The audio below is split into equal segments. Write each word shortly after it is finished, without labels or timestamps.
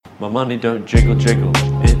My money don't jiggle jiggle,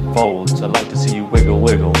 it folds. I like to see you wiggle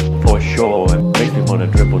wiggle, for sure. It makes me wanna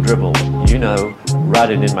dribble dribble. You know,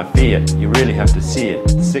 riding in my Fiat, you really have to see it.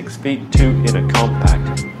 6'2" in a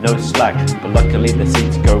compact, no slack. But luckily the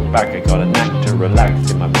seats go back. I got a knack to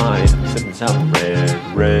relax in my mind. I'm sipping some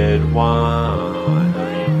red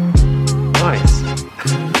wine. Nice.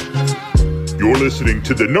 You're listening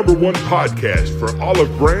to the #1 podcast for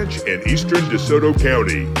Olive Branch and Eastern DeSoto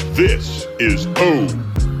County. This is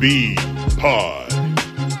OB Pod.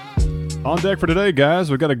 On deck for today, guys,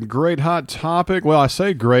 we've got a great hot topic. Well, I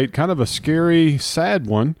say great, kind of a scary, sad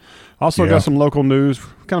one. Also got some local news,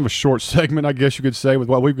 kind of a short segment, I guess you could say, with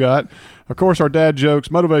what we've got. Of course, our dad jokes,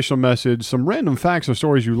 motivational message, some random facts and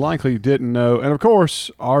stories you likely didn't know, and of course,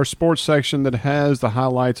 our sports section that has the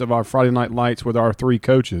highlights of our Friday Night Lights with our 3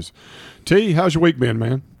 coaches. T, how's your week been,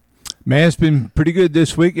 man? Man, it's been pretty good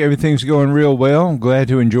this week. Everything's going real well. I'm glad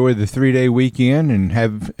to enjoy the 3-day weekend and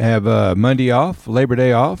have Monday off, Labor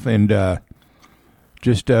Day off, and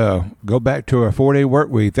just go back to a 4-day work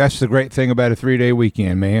week. That's the great thing about a 3-day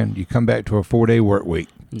weekend, man. You come back to a 4-day work week.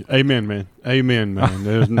 Amen, man. Amen,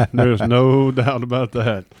 man. There's no doubt about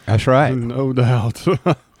that. That's right. No doubt.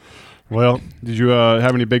 Well, did you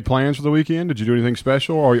have any big plans for the weekend? Did you do anything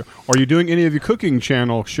special? Or are you doing any of your cooking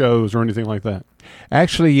channel shows or anything like that?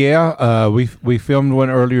 Actually, yeah. We filmed one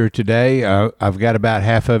earlier today. I've got about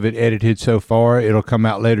half of it edited so far. It'll come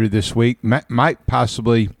out later this week. Might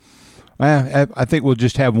possibly, I think we'll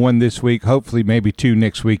just have one this week. Hopefully maybe 2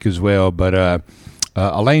 next week as well. But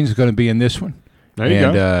Elaine's going to be in this one. There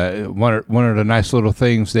you go. One of the nice little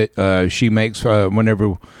things that she makes whenever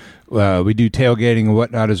we do tailgating and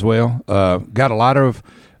whatnot as well. Got a lot of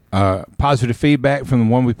positive feedback from the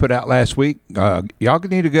one we put out last week. Y'all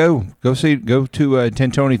need to go to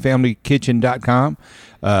TantoniFamilyKitchen.com.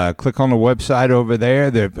 Click on the website over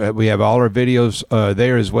there. We have all our videos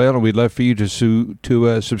there as well, and we'd love for you to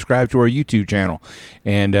subscribe to our YouTube channel.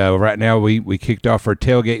 And right now we kicked off our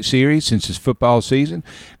tailgate series since it's football season.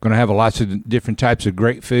 Going to have lots of different types of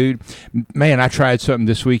great food. Man, I tried something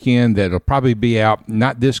this weekend that'll probably be out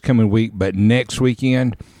not this coming week, but next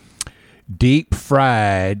weekend. Deep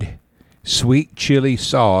fried, sweet chili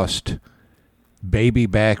sauced baby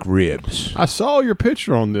back ribs. I saw your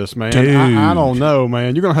picture on this, man. Dude. I don't know,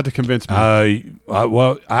 man. You're going to have to convince me.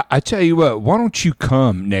 Well, I tell you what, why don't you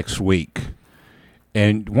come next week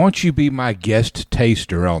and won't you be my guest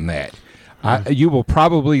taster on that? You will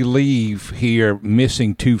probably leave here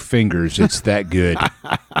missing 2 fingers. It's that good.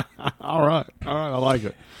 All right. I like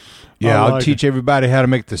it. Yeah, I'll teach everybody how to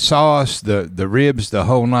make the sauce, the ribs, the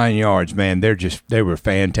whole 9 yards, man. They were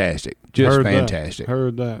fantastic. Just fantastic.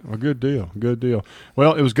 Heard that. Well, good deal.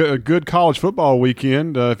 Well, it was a good college football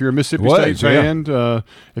weekend. If you're a Mississippi State fan,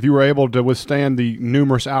 if you were able to withstand the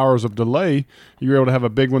numerous hours of delay, you were able to have a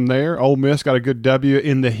big one there. Ole Miss got a good W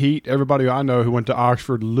in the heat. Everybody I know who went to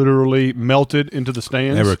Oxford literally melted into the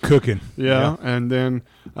stands. They were cooking. Yeah. And then,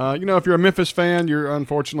 if you're a Memphis fan, you're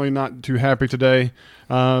unfortunately not too happy today.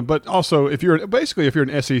 But also, if you're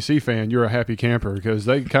an SEC fan, you're a happy camper because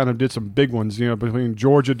they kind of did some big ones, between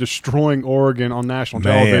Georgia destroying Oregon on national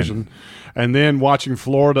television and then watching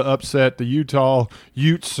Florida upset the Utah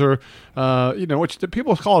Utes, which the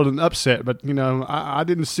people call it an upset, but, I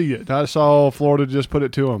didn't see it. I saw Florida just put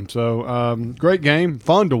it to them. So, great game,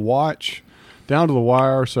 fun to watch. Down to the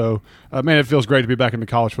wire, so man, it feels great to be back into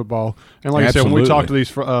college football. And like I said, when we talked to these,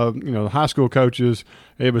 high school coaches,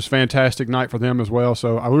 it was a fantastic night for them as well.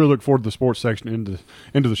 So I really look forward to the sports section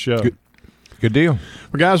into the show. Good deal.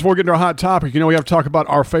 Well, guys, before we get into our hot topic, we have to talk about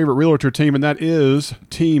our favorite realtor team, and that is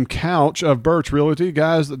Team Couch of Birch Realty.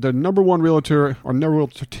 Guys, the number one realtor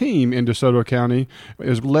team in DeSoto County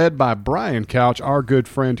is led by Brian Couch, our good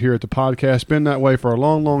friend here at the podcast. Been that way for a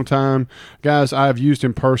long, long time. Guys, I've used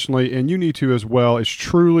him personally, and you need to as well. It's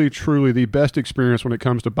truly, truly the best experience when it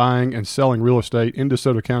comes to buying and selling real estate in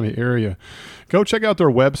DeSoto County area. Go check out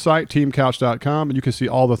their website, teamcouch.com, and you can see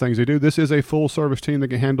all the things they do. This is a full-service team that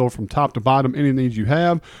can handle from top to bottom any needs you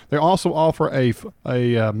have. They also offer a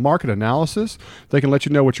market analysis. They can let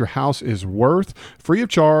you know what your house is worth, free of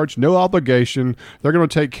charge, no obligation. They're going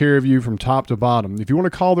to take care of you from top to bottom. If you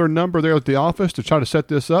want to call their number there at the office to try to set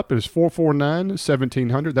this up, it is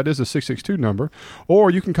 449-1700. That is a 662 number. Or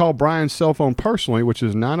you can call Brian's cell phone personally, which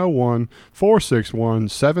is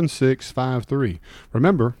 901-461-7653.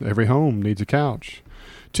 Remember, every home needs a couch.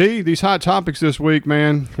 T, these hot topics this week,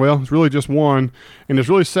 man, well, it's really just one. And it's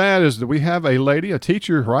really sad is that we have a lady, a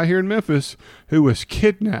teacher right here in Memphis, who was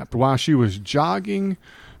kidnapped while she was jogging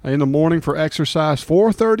in the morning for exercise,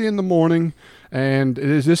 4:30 in the morning. And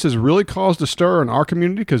this has really caused a stir in our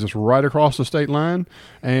community because it's right across the state line.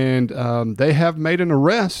 And they have made an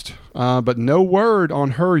arrest, but no word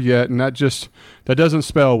on her yet. And that doesn't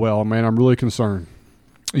spell well, man. I'm really concerned.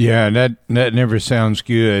 Yeah, that never sounds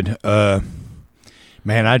good.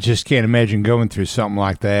 Man, I just can't imagine going through something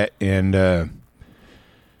like that. And,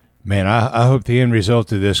 man, I hope the end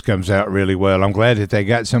result of this comes out really well. I'm glad that they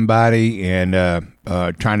got somebody and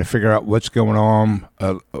trying to figure out what's going on.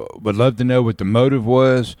 Would love to know what the motive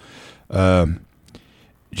was.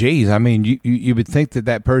 Geez, I mean, you would think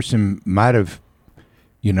that person might have,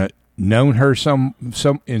 known her some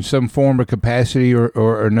in some form or capacity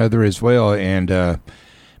or another as well. And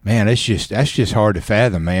man, that's just hard to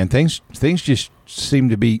fathom, man. Things just seem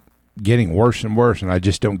to be getting worse and worse, and I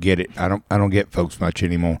just don't get it. I don't get folks much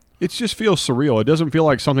anymore. It just feels surreal. It doesn't feel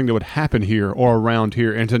like something that would happen here or around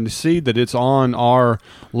here. And to see that it's on our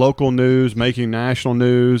local news, making national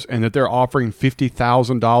news, and that they're offering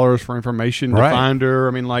 $50,000 for information to find her.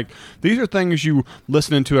 I mean, like, these are things you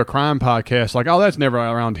listening to a crime podcast, like, oh, that's never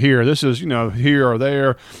around here. This is, here or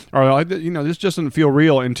there. Or, this just doesn't feel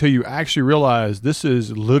real until you actually realize this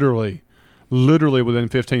is literally within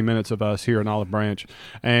 15 minutes of us here in Olive Branch,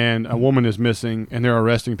 and a woman is missing, and they're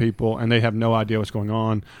arresting people, and they have no idea what's going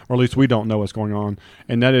on, or at least we don't know what's going on,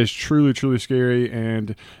 and that is truly, truly scary.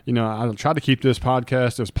 And I'll try to keep this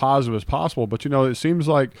podcast as positive as possible, but it seems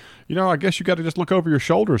like I guess you got to just look over your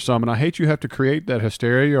shoulder some, and I hate you have to create that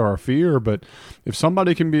hysteria or fear, but if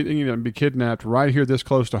somebody can be kidnapped right here this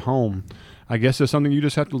close to home, I guess it's something you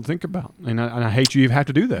just have to think about, and I hate you have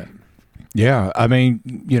to do that. Yeah, I mean,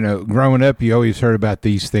 growing up, you always heard about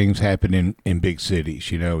these things happening in big cities,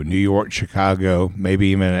 New York, Chicago, maybe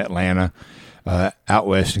even Atlanta, out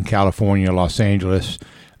west in California, Los Angeles,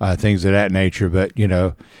 things of that nature. But,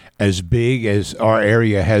 as big as our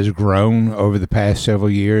area has grown over the past several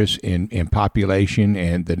years in population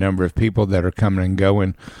and the number of people that are coming and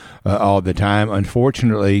going all the time,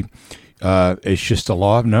 unfortunately, it's just a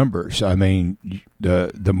law of numbers. I mean,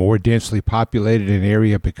 the more densely populated an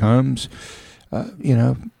area becomes,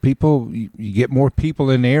 people, you get more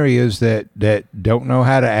people in areas that don't know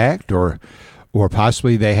how to act, or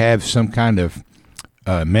possibly they have some kind of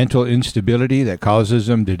mental instability that causes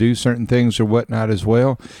them to do certain things or whatnot as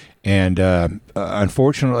well. And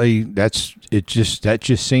unfortunately, that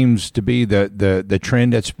just seems to be the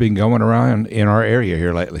trend that's been going around in our area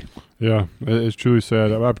here lately. Yeah, it's truly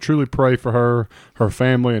sad. I truly pray for her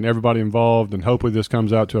family, and everybody involved, and hopefully this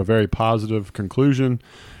comes out to a very positive conclusion,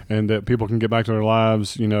 and that people can get back to their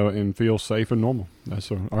lives, and feel safe and normal.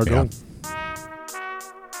 That's our goal.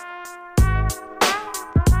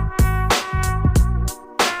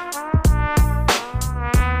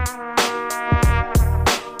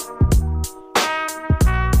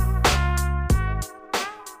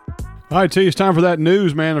 All right, T, it's time for that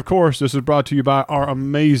news, man. Of course, this is brought to you by our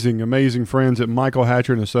amazing, amazing friends at Michael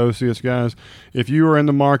Hatcher and Associates, guys. If you are in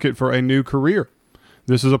the market for a new career,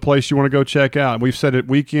 this is a place you want to go check out. We've said it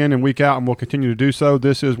week in and week out, and we'll continue to do so.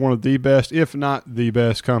 This is one of the best, if not the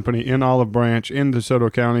best, company in Olive Branch, in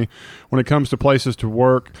DeSoto County, when it comes to places to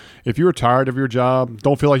work. If you're tired of your job,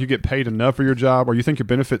 don't feel like you get paid enough for your job, or you think your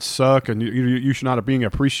benefits suck and you should not be being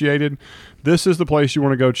appreciated, this is the place you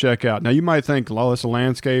want to go check out. Now, you might think, oh, it's a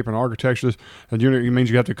landscape and architecture, and it means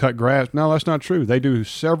you have to cut grass. No, that's not true. They do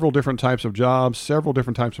several different types of jobs, several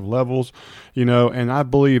different types of levels, and I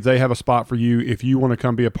believe they have a spot for you if you want to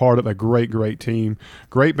come be a part of a great, great team,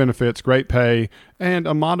 great benefits, great pay, and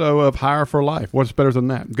a motto of hire for life. What's better than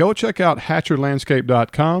that? Go check out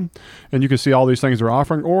HatcherLandscape.com, and you can see all these things they're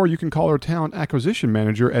offering, or you can call their talent acquisition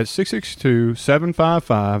manager at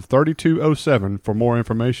 662-755-3207 for more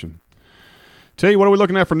information. T, what are we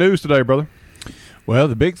looking at for news today, brother? Well,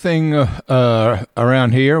 the big thing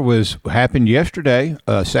around here happened yesterday,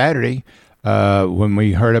 Saturday, when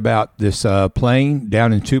we heard about this plane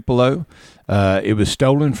down in Tupelo. It was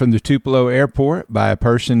stolen from the Tupelo airport by a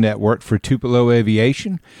person that worked for Tupelo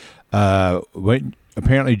Aviation. Went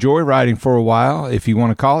apparently joyriding for a while, if you want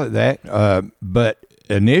to call it that. But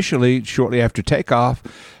initially, shortly after takeoff,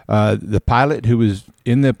 the pilot, who was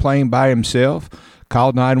in the plane by himself,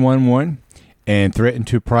 called 911 and threatened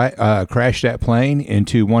to crash that plane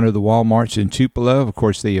into one of the Walmarts in Tupelo. Of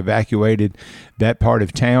course, they evacuated that part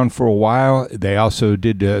of town for a while. They also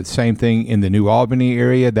did the same thing in the New Albany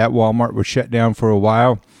area. That Walmart was shut down for a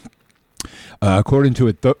while. According to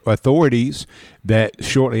authorities, that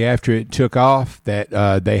shortly after it took off,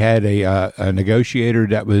 that they had a negotiator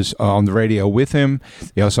that was on the radio with him.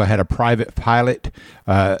 They also had a private pilot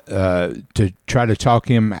to try to talk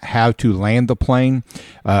him how to land the plane.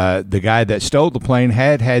 The guy that stole the plane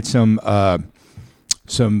had some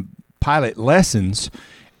pilot lessons,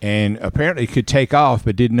 and apparently could take off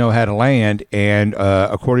but didn't know how to land. And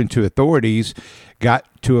according to authorities, got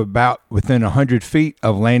to about within 100 feet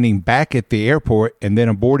of landing back at the airport, and then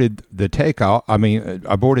aborted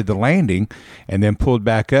the landing, and then pulled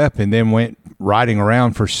back up, and then went riding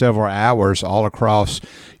around for several hours all across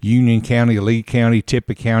Union County, Lee County,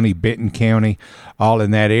 Tippah County, Benton County, all in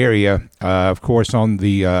that area. Of course, on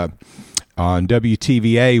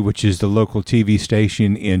WTVA, which is the local TV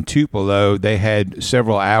station in Tupelo, they had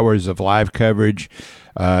several hours of live coverage.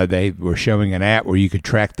 They were showing an app where you could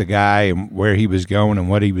track the guy and where he was going and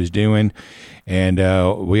what he was doing. And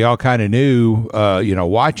we all kind of knew,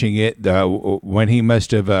 watching it, when he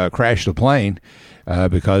must have crashed the plane,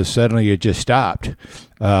 because suddenly it just stopped.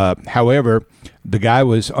 However, the guy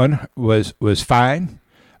was fine.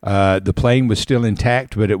 The plane was still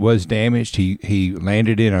intact, but it was damaged. He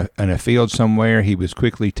landed in a field somewhere. He was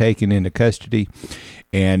quickly taken into custody.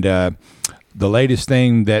 And the latest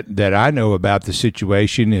thing that I know about the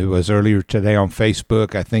situation, it was earlier today on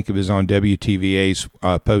Facebook. I think it was on WTVA's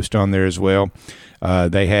post on there as well.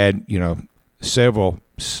 They had, several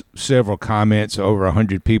comments, over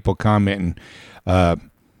 100 people commenting,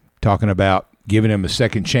 talking about giving him a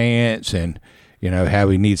second chance, and how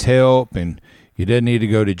he needs help, and he doesn't need to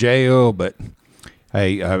go to jail. But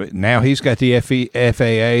hey, now he's got the FAA.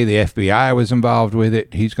 The FBI was involved with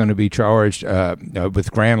it. He's going to be charged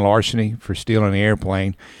with grand larceny for stealing the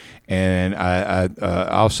airplane, and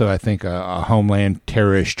also I think a homeland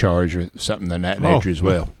terrorist charge or something of that nature as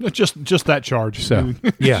well. Just that charge. So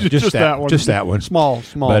yeah, just that one. Just that one. Small.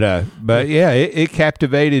 But yeah, it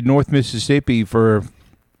captivated North Mississippi for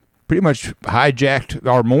pretty much hijacked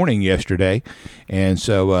our morning yesterday. And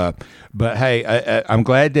so, but hey, I'm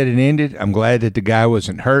glad that it ended. I'm glad that the guy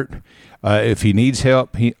wasn't hurt. If he needs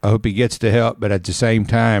help, I hope he gets the help. But at the same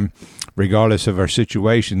time, regardless of our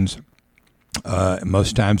situations,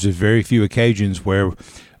 most times there's very few occasions where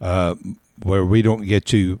we don't get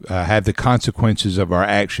to have the consequences of our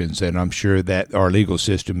actions. And I'm sure that our legal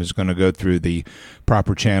system is going to go through the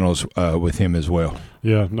proper channels with him as well.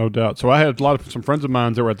 Yeah, no doubt. So I had some friends of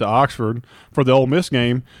mine that were at the Oxford for the Ole Miss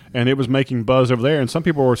game, and it was making buzz over there. And some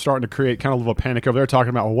people were starting to create kind of a panic over there, talking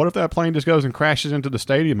about, well, what if that plane just goes and crashes into the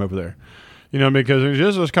stadium over there? Because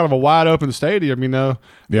it's just kind of a wide open stadium,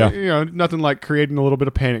 Yeah. Nothing like creating a little bit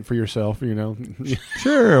of panic for yourself,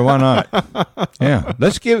 Sure, why not? Yeah.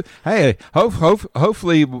 Let's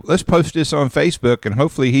hopefully, let's post this on Facebook, and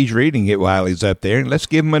hopefully he's reading it while he's up there, and let's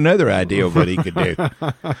give him another idea of what he could do.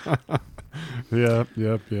 Yep.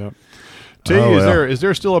 T, is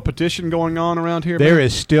there still a petition going on around here? There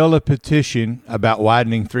is still a petition about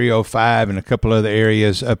widening 305 and a couple other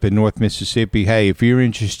areas up in North Mississippi. Hey, if you're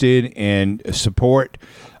interested in support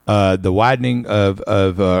the widening of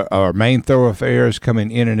our main thoroughfares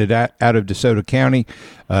coming in and out of DeSoto County,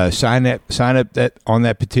 sign up on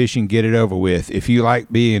that petition, get it over with. If you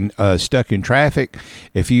like being stuck in traffic,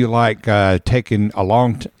 if you like taking a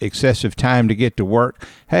long excessive time to get to work,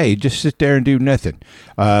 hey, just sit there and do nothing.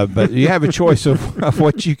 But you have a choice of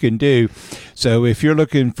what you can do. So if you're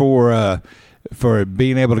looking for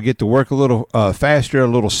being able to get to work a little faster, a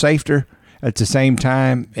little safer at the same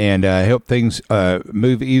time, and help things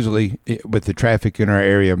move easily with the traffic in our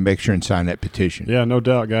area, make sure and sign that petition. Yeah, no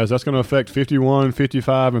doubt, guys. That's going to affect 51,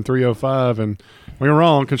 55, and 305. And don't get me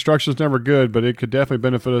wrong, construction's never good, but it could definitely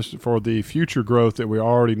benefit us for the future growth that we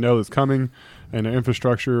already know that's coming, and the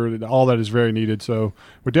infrastructure, all that is very needed. So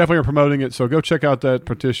we definitely are promoting it. So go check out that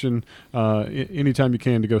petition anytime you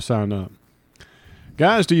can to go sign up.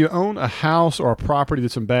 Guys, do you own a house or a property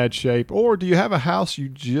that's in bad shape, or do you have a house you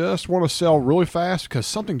just want to sell really fast because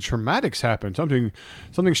something traumatic's happened,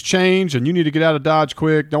 something's changed, and you need to get out of Dodge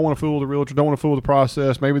quick, don't want to fool the realtor, don't want to fool the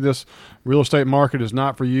process, maybe this real estate market is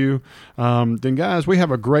not for you, then guys, we have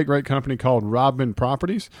a great company called Rodman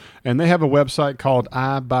Properties, and they have a website called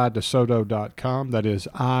iBuyDeSoto.com. That is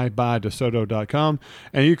iBuyDeSoto.com,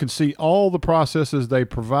 and you can see all the processes they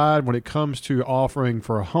provide when it comes to offering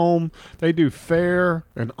for a home. They do fair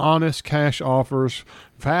and honest cash offers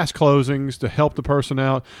fast closings to help the person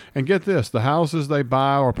out. And get this, the houses they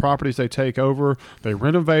buy or properties they take over, they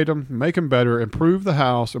renovate them, make them better, improve the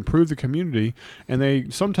house, improve the community, and they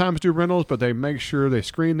sometimes do rentals, but they make sure they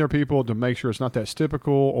screen their people to make sure it's not that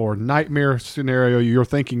typical or nightmare scenario you're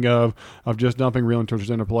thinking of just dumping realtors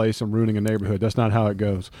in a place and ruining a neighborhood. That's not how it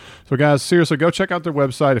goes. So guys, seriously, go check out their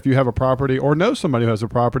website if you have a property or know somebody who has a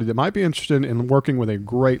property that might be interested in working with a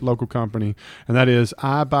great local company, and that is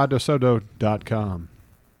ibuydesoto.com.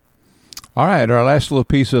 All right, our last little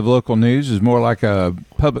piece of local news is more like a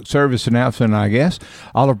public service announcement, I guess.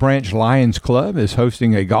 Olive Branch Lions Club is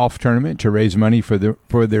hosting a golf tournament to raise money for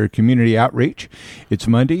their community outreach. It's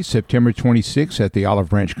Monday, September 26th at the Olive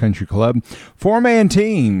Branch Country Club. 4-man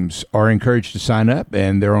teams are encouraged to sign up,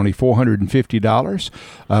 and they're only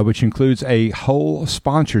 $450, which includes a whole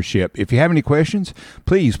sponsorship. If you have any questions,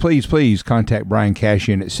 please contact Brian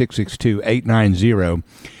Cashian at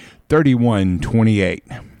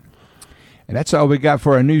 662-890-3128. And that's all we got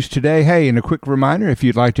for our news today. Hey, and a quick reminder, if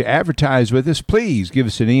you'd like to advertise with us, please give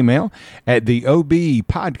us an email at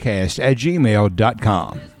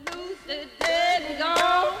theobpodcast@gmail.com.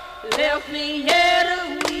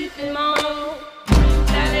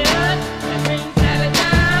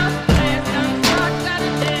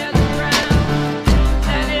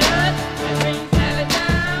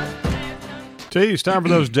 T, it's time for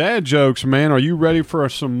those dad jokes, man. Are you ready for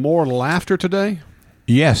some more laughter today?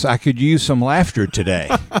 Yes, I could use some laughter today.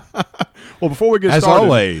 Well, before we get As started,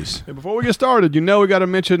 always. Before we get started, we got to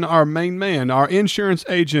mention our main man, our insurance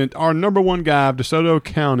agent, our number one guy of DeSoto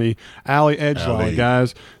County, Allie Edgelaw,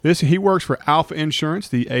 guys. He works for Alpha Insurance,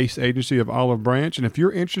 the ACE agency of Olive Branch, and if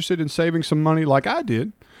you're interested in saving some money like I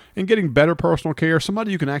did, and getting better personal care,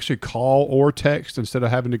 somebody you can actually call or text instead of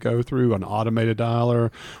having to go through an automated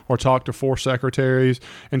dialer or talk to 4 secretaries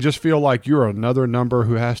and just feel like you're another number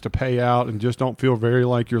who has to pay out and just don't feel very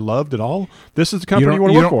like you're loved at all. This is the company you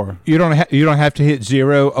want to work for. You don't have to hit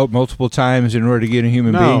 0 multiple times in order to get a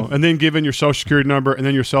human being. And then give in your social security number and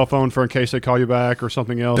then your cell phone for in case they call you back or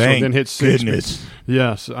something else. Thank and then hit 6. goodness.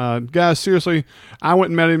 Yes. Guys, seriously, I went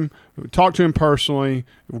and met him, talked to him personally.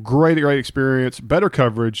 Great experience, better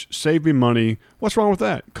coverage, save me money. What's wrong with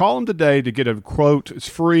that? Call him today to get a quote. It's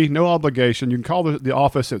free, no obligation. You can call the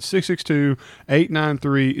office at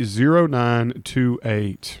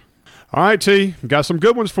 662-893-0928. All right, T, got some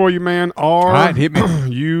good ones for you, man. All right, hit me.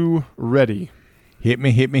 You ready? Hit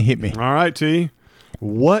me. All right, T.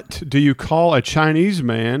 What do you call a Chinese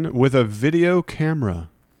man with a video camera?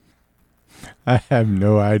 I have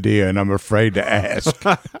no idea, and I'm afraid to ask.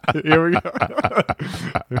 Here we go.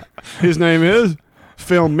 His name is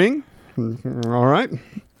Phil Ming. All right.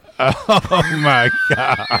 Oh, my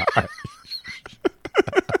God.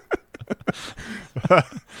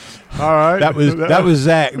 All right. That was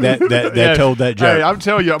Zach that told that joke. Hey, I'm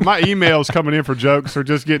telling you, my emails coming in for jokes are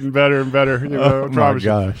just getting better and better. Oh, my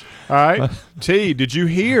gosh. All right. T, did you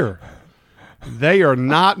hear? They are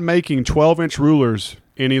not making 12-inch rulers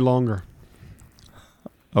any longer.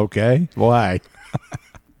 Okay. Why?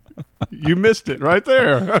 You missed it right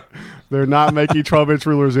there. They're not making 12-inch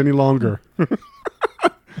rulers any longer.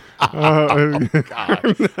 All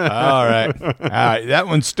right. That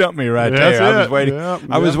one stumped me right there. I was waiting.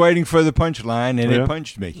 I was waiting for the punchline, and it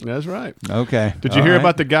punched me. That's right. Okay. Did you hear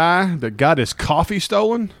about the guy that got his coffee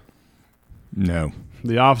stolen? No.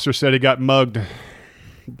 The officer said he got mugged.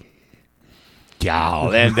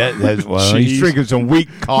 God, that's he's drinking some weak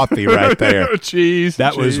coffee right there. Cheese.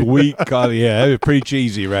 That was weak coffee. Yeah, that was pretty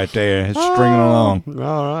cheesy right there. It's stringing along.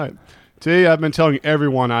 All right. See, I've been telling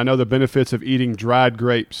everyone I know the benefits of eating dried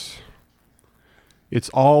grapes. It's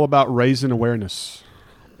all about raising awareness.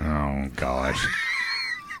 Oh, gosh.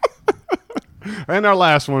 And our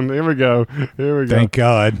last one. Here we go. Thank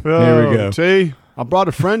God. Here we go. See, I brought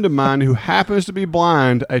a friend of mine who happens to be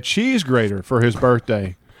blind a cheese grater for his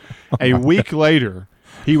birthday. A week later,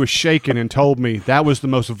 he was shaken and told me that was the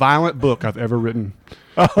most violent book I've ever written.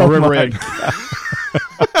 Or ever read.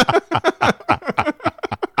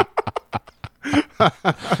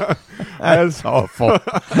 That's awful.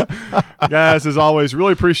 Guys, as always,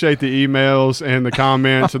 really appreciate the emails and the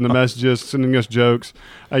comments and the messages, sending us jokes.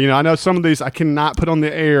 I know some of these I cannot put on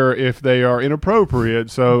the air if they are inappropriate,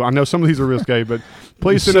 so I know some of these are risque, but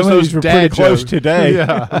please send us those dad jokes today.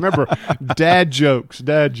 Yeah, remember, dad jokes.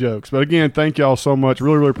 But again, thank y'all so much.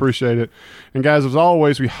 Really, really appreciate it. And guys, as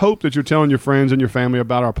always, we hope that you're telling your friends and your family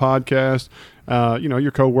about our podcast.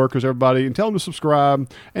 Your coworkers, everybody, and tell them to subscribe.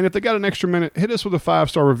 And if they got an extra minute, hit us with a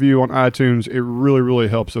 5-star review on iTunes. It really, really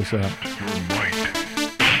helps us out.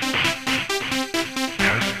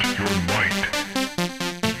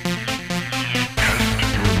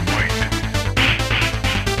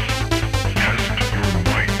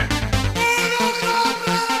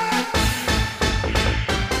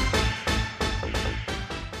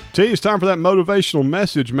 T, it's time for that motivational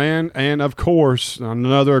message, man. And of course,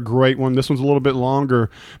 another great one. This one's a little bit longer,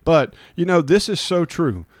 but this is so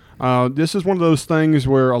true. This is one of those things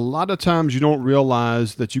where a lot of times you don't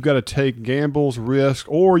realize that you got to take gambles, risks,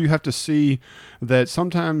 or you have to see that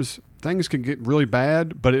sometimes things can get really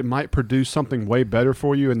bad, but it might produce something way better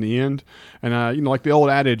for you in the end. And, like the old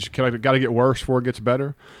adage, got to get worse before it gets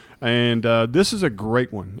better. And this is a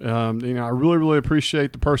great one. I really, really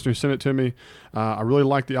appreciate the person who sent it to me. I really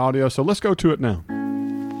like the audio. So let's go to it now.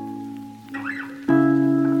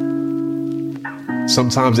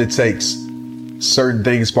 Sometimes it takes certain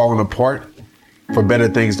things falling apart for better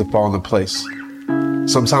things to fall into place.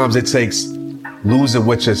 Sometimes it takes losing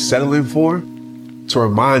what you're settling for to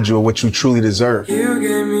remind you of what you truly deserve.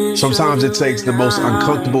 Sometimes it takes the most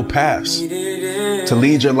uncomfortable paths to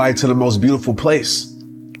lead your life to the most beautiful place.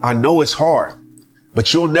 I know it's hard,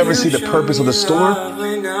 but you'll never see the purpose of the storm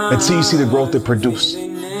until you see the growth it produced.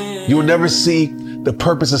 You'll never see the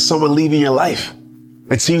purpose of someone leaving your life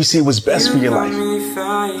until you see what's best for your life.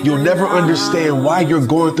 You'll never understand why you're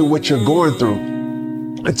going through what you're going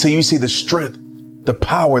through until you see the strength, the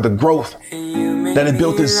power, the growth that it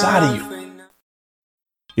built inside of you.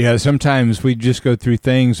 Yeah, sometimes we just go through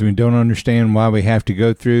things and we don't understand why we have to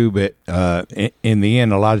go through, but in the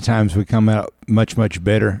end, a lot of times we come out much, much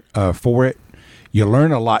better for it. You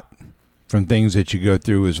learn a lot from things that you go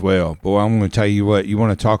through as well. Boy, I'm going to tell you what, you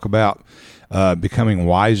want to talk about becoming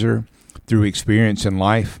wiser through experience in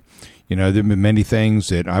life. There have been many things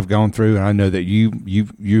that I've gone through, and I know that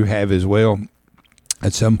you have as well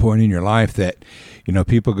at some point in your life that,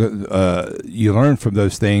 people go, you learn from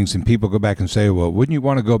those things, and people go back and say, well, wouldn't you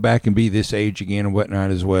want to go back and be this age again and whatnot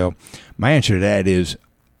as well? My answer to that is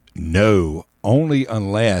no, only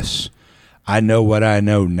unless I know what I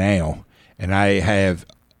know now and I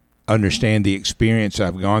understand the experience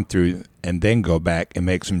I've gone through and then go back and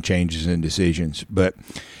make some changes and decisions. But,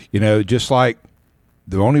 just like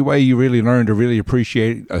the only way you really learn to really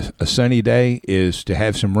appreciate a sunny day is to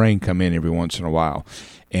have some rain come in every once in a while.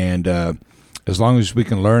 And as long as we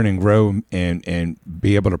can learn and grow and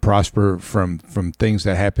be able to prosper from things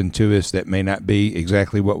that happen to us that may not be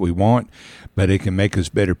exactly what we want, but it can make us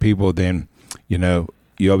better people, then,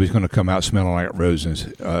 you're always going to come out smelling like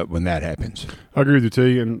roses when that happens. I agree with you,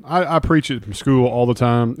 T. And I preach it from school all the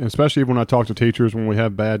time, and especially when I talk to teachers when we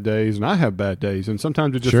have bad days, and I have bad days, and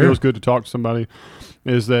sometimes it just feels good to talk to somebody,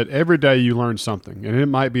 is that every day you learn something. And it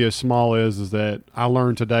might be as small as that I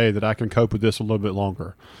learned today that I can cope with this a little bit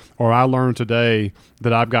longer. Or I learned today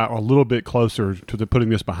that I've got a little bit closer to putting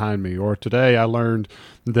this behind me. Or today I learned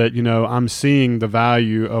that, I'm seeing the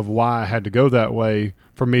value of why I had to go that way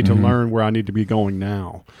for me to learn where I need to be going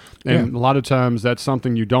now. And a lot of times that's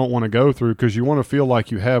something you don't want to go through because you want to feel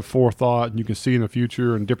like you have forethought and you can see in the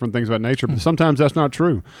future and different things about nature. But sometimes that's not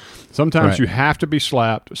true. Sometimes you have to be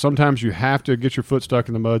slapped. Sometimes you have to get your foot stuck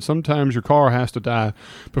in the mud. Sometimes your car has to die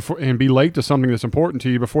and be late to something that's important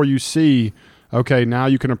to you before you see, okay, now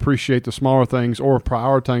you can appreciate the smaller things or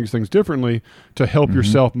prioritize things differently to help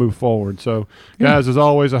yourself move forward. So, guys, as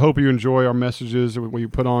always, I hope you enjoy our messages that we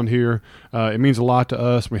put on here. It means a lot to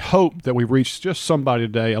us. We hope that we've reached just somebody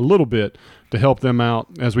today a little bit to help them out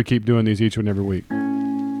as we keep doing these each and every week.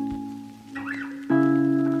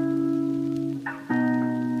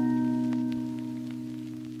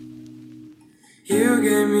 You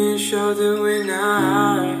gave me a shoulder when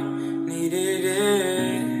I needed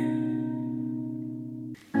it.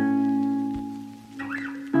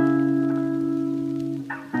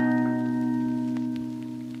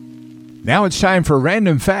 Now it's time for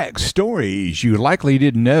Random Facts, stories you likely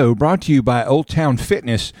didn't know, brought to you by Old Town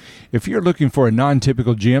Fitness. If you're looking for a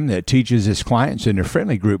non-typical gym that teaches its clients in a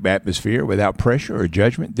friendly group atmosphere without pressure or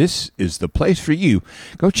judgment, this is the place for you.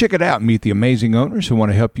 Go check it out and meet the amazing owners who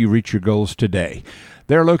want to help you reach your goals today.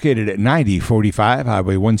 They're located at 9045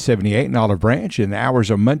 Highway 178 in Olive Branch, and the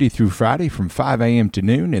hours are Monday through Friday from 5 a.m. to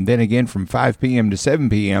noon, and then again from 5 p.m. to 7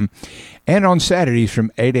 p.m., and on Saturdays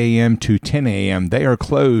from 8 a.m. to 10 a.m. They are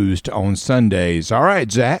closed on Sundays. All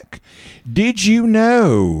right, Zach, did you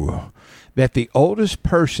know that the oldest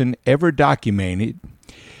person ever documented,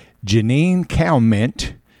 Janine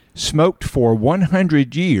Calment, smoked for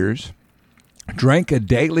 100 years, drank a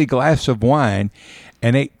daily glass of wine,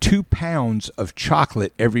 and ate 2 pounds of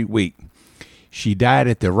chocolate every week? She died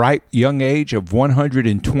at the ripe young age of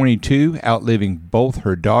 122, outliving both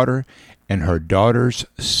her daughter and her daughter's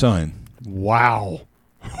son. Wow.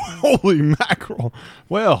 Holy mackerel.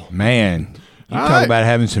 Well, man, you talk about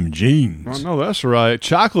having some genes. I know that's right.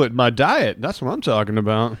 Chocolate, my diet. That's what I'm talking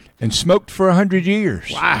about. And smoked for 100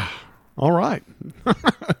 years. Wow. All right.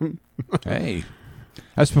 Hey,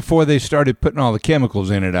 That's before they started putting all the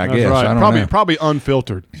chemicals in it, I That's guess. right. I don't know. Probably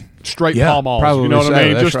unfiltered. Straight Yeah, palm oils. probably You know what so. I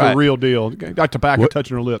mean? That's Just right. the real deal. Got tobacco What-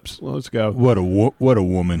 touching her lips. Well, let's go. What a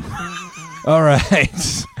woman. All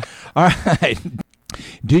right. All right.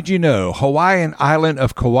 Did you know Hawaiian island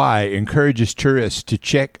of Kauai encourages tourists to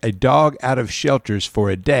check a dog out of shelters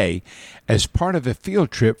for a day as part of a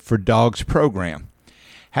field trip for dogs program?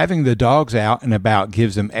 Having the dogs out and about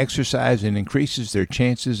gives them exercise and increases their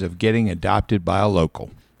chances of getting adopted by a local.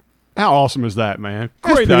 How awesome is that, man?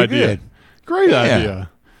 That's Great pretty idea. good. Great Yeah. idea.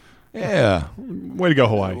 Yeah. Way to go,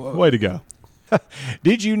 Hawaii. Way to go.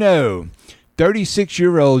 Did you know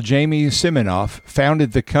 36-year-old Jamie Siminoff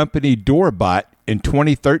founded the company Doorbot in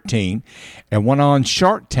 2013 and went on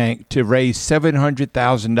Shark Tank to raise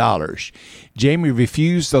 $700,000. Jamie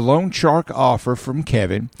refused the loan shark offer from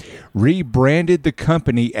Kevin, rebranded the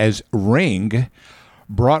company as Ring,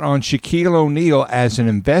 brought on Shaquille O'Neal as an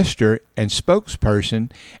investor and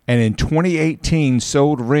spokesperson, and in 2018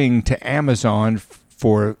 sold Ring to Amazon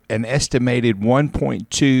for an estimated $1.2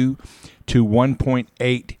 to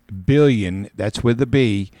 $1.8 billion. That's with a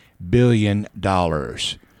B, $billion.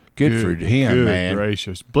 Good for him, good man.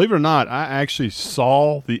 Gracious. Believe it or not, I actually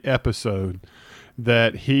saw the episode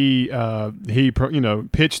that he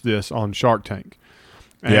pitched this on Shark Tank,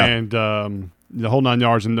 Yeah. and the whole 9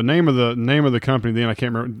 yards. And the name of the company then I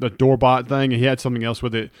can't remember, the Doorbot thing. And he had something else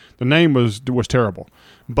with it. The name was terrible,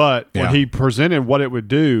 but Yeah. when he presented what it would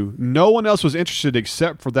do, no one else was interested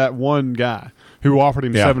except for that one guy who offered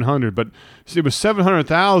him Yeah. $700,000. But it was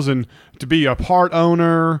 $700,000 to be a part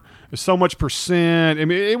owner. So much percent. I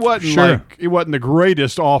mean, it wasn't Sure. it wasn't the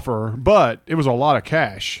greatest offer, but it was a lot of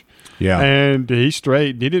cash. Yeah. And he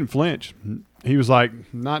didn't flinch. He was like,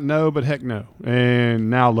 not no, but heck no. And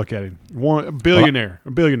now look at him. A billionaire.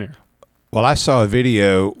 Well, I saw a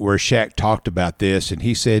video where Shaq talked about this, and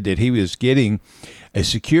he said that he was getting a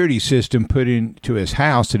security system put into his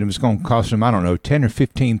house, and it was going to cost him, I don't know, $10,000 or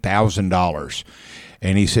 $15,000.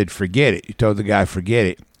 And he said, forget it. He told the guy, forget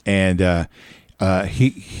it. And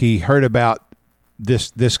he heard about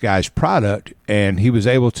this guy's product, and he was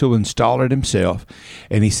able to install it himself.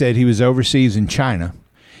 And he said he was overseas in China,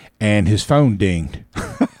 and his phone dinged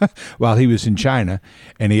while he was in China,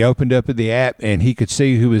 and he opened up the app, and he could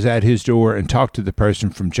see who was at his door and talk to the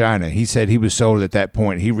person from China. He said he was sold at that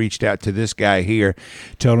point. He reached out to this guy here,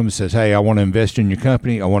 told him, says, hey, I want to invest in your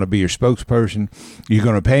company. I want to be your spokesperson. You're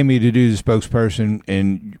going to pay me to do the spokesperson,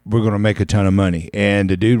 and we're going to make a ton of money.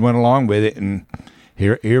 And the dude went along with it, and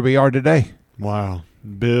here we are today. Wow.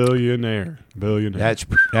 Billionaire. That's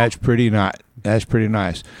pretty nice. That's pretty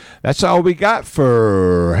nice. That's all we got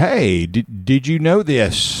for, hey, did you know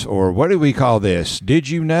this? Or what do we call this? Did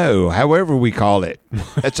you know? However we call it.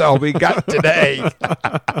 That's all we got today.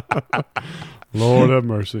 Lord have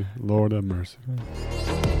mercy. Lord have mercy.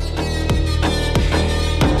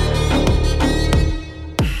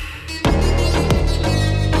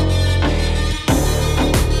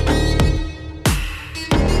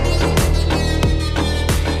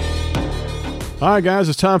 All right, guys,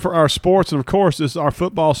 it's time for our sports. And, of course, this is our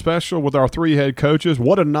football special with our three head coaches.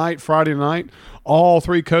 What a night, Friday night. All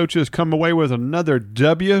three coaches come away with another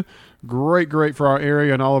W. Great for our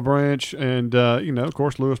area and Olive Branch and, of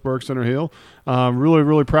course, Lewisburg, Center Hill.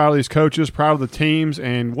 Really proud of these coaches, proud of the teams,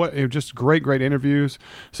 and just great interviews.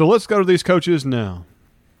 So let's go to these coaches now.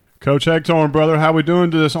 Coach Hectorn, brother, how we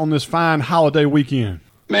doing on this fine holiday weekend?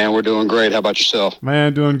 Man, we're doing great. How about yourself?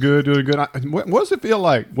 Man, doing good. What does it feel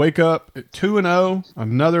like? Wake up at 2-0,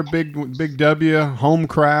 another big W, home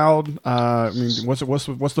crowd. What's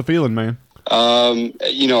the feeling, man?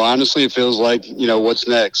 Honestly, it feels like, what's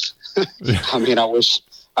next? I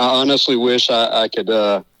honestly wish I could,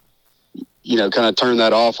 kind of turn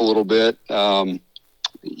that off a little bit. And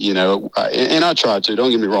I try to.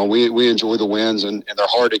 Don't get me wrong. We enjoy the wins, and they're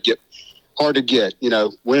hard to get.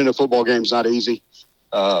 Winning a football game is not easy.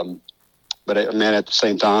 But at the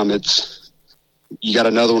same time, you got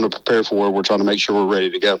another one to prepare for. We're trying to make sure we're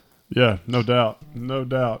ready to go. Yeah, no doubt.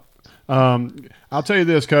 I'll tell you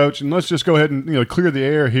this, Coach, and let's just go ahead and clear the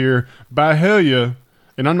air here. Byhalia,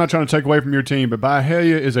 and I'm not trying to take away from your team, but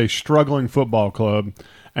Byhalia is a struggling football club,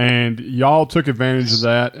 and y'all took advantage of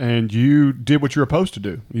that, and you did what you're supposed to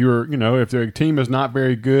do. If their team is not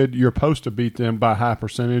very good, you're supposed to beat them by high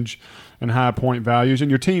percentage and high point values,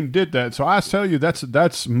 and your team did that. So I tell you,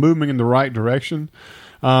 that's moving in the right direction.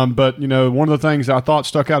 But one of the things I thought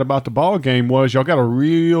stuck out about the ball game was y'all got a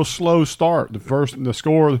real slow start. The first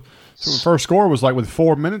score was like with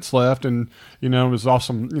 4 minutes left, and it was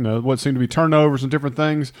awesome. What seemed to be turnovers and different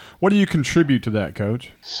things. What do you contribute to that,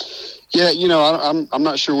 Coach? Yeah, I'm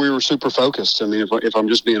not sure we were super focused. I mean, if I'm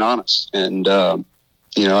just being honest, and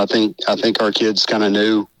I think our kids kind of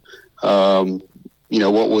knew,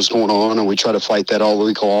 what was going on, and we try to fight that all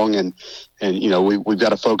week long. And we've got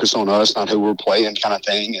to focus on us, not who we're playing, kind of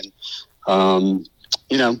thing. And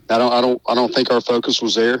I don't think our focus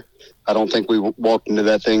was there. I don't think we walked into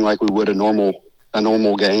that thing like we would a normal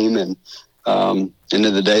game. And end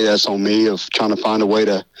of the day, that's on me of trying to find a way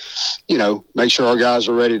to, make sure our guys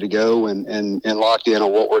are ready to go and locked in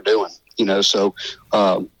on what we're doing. So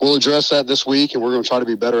we'll address that this week, and we're going to try to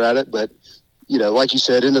be better at it. But like you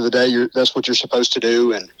said, end of the day, that's what you're supposed to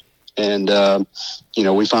do. And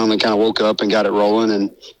we finally kind of woke up and got it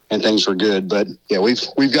rolling, and things were good. But yeah,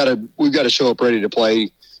 we've got to show up ready to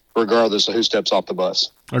play, regardless of who steps off the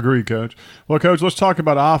bus. Agreed, Coach. Well, Coach, let's talk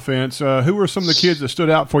about offense. Who were some of the kids that stood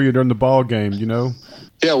out for you during the ball game?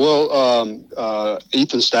 Yeah, well,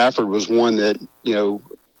 Ethan Stafford was one that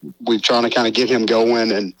we've trying to kind of get him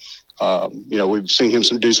going, and we've seen him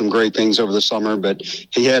do some great things over the summer. But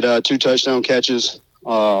he had 2 touchdown catches.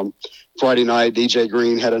 Friday night, DJ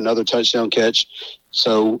Green had another touchdown catch.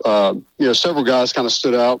 So, several guys kind of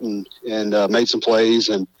stood out and made some plays.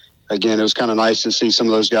 And, again, it was kind of nice to see some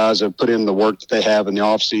of those guys that put in the work that they have in the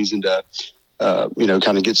offseason to,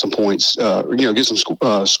 kind of get some points, get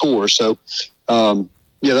some scores. So,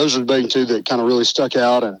 those are the big 2 that kind of really stuck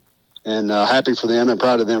out, and happy for them and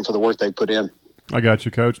proud of them for the work they put in. I got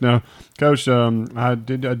you, Coach. Now, Coach, I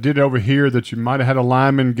did overhear that you might have had a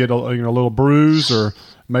lineman get a little bruise or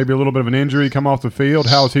maybe a little bit of an injury come off the field.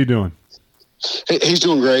 How is he doing? He's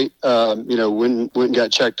doing great. Went and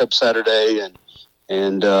got checked up Saturday,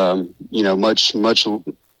 and much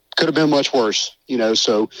could have been much worse.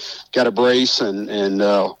 So got a brace, and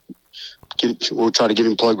we'll try to get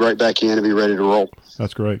him plugged right back in and be ready to roll.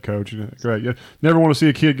 That's great, Coach. Great. You never want to see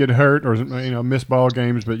a kid get hurt or miss ball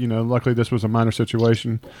games, but luckily this was a minor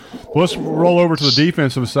situation. Well, let's roll over to the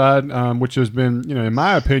defensive side, which has been, in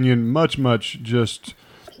my opinion, much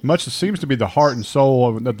seems to be the heart and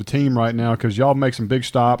soul of the team right now, because y'all make some big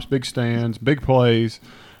stops, big stands, big plays.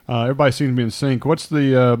 Everybody seems to be in sync. What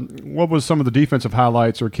was some of the defensive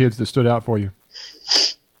highlights or kids that stood out for you?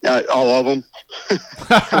 All of them.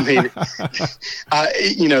 I mean,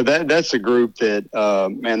 that's a group that,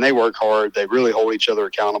 they work hard. They really hold each other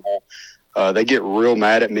accountable. They get real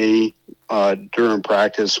mad at me during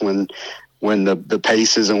practice when the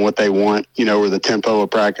pace isn't what they want, or the tempo of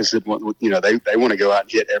practice. They want to go out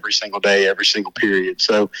and hit every single day, every single period.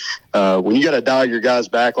 So when you got to dial your guys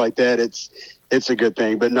back like that, it's a good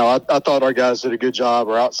thing. But no, I thought our guys did a good job.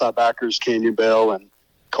 Our outside backers, Kenyon Bell and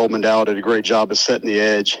Coleman Dow, did a great job of setting the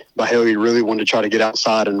edge. Bahaley really wanted to try to get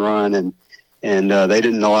outside and run, and they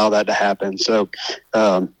didn't allow that to happen. So,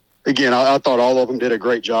 again, I thought all of them did a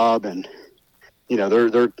great job, and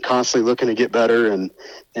they're constantly looking to get better and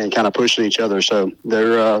kind of pushing each other. So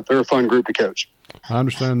they're a fun group to coach. I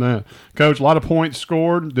understand that, Coach. A lot of points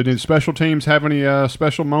scored. Did any special teams have any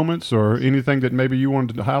special moments or anything that maybe you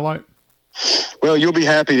wanted to highlight? Well, you'll be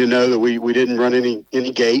happy to know that we didn't run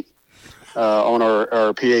any gate on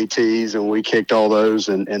our PATs, and we kicked all those,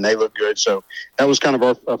 and they looked good. So that was kind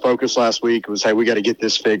of our focus last week was, hey, we got to get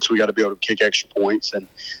this fixed. We got to be able to kick extra points. And,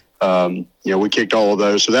 we kicked all of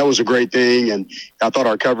those. So that was a great thing. And I thought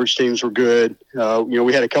our coverage teams were good.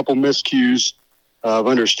 We had a couple miscues of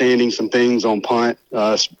understanding some things on punt,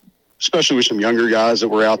 especially with some younger guys that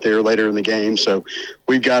were out there later in the game. So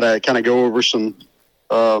we've got to kind of go over some,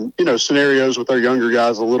 scenarios with our younger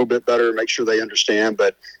guys a little bit better, make sure they understand.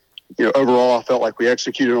 But, overall, I felt like we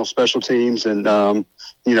executed on special teams, and,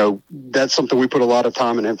 that's something we put a lot of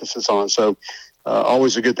time and emphasis on. So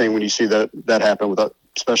always a good thing when you see that happen with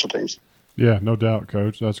special teams. Yeah, no doubt,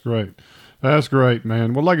 Coach. That's great. That's great,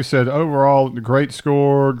 man. Well, like I said, overall, great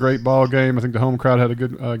score, great ball game. I think the home crowd had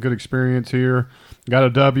a good experience here. Got a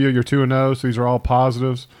W. You're 2-0, so these are all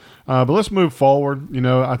positives. But let's move forward.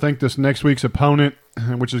 I think this next week's opponent,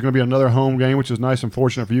 which is going to be another home game, which is nice and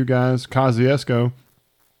fortunate for you guys, Kosciuszko.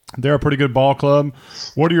 They're a pretty good ball club.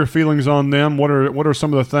 What are your feelings on them? What are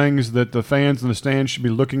some of the things that the fans in the stands should be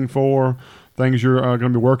looking for, things you're going to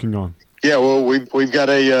be working on? Yeah, well, we've got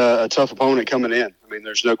a tough opponent coming in. I mean,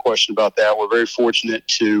 there's no question about that. We're very fortunate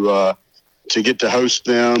to get to host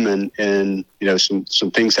them, and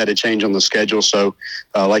some things had to change on the schedule. So,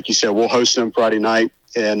 like you said, we'll host them Friday night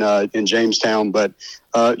in Jamestown. But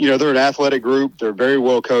they're an athletic group. They're very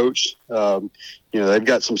well coached. They've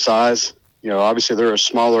got some size. Obviously they're a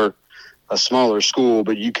smaller school,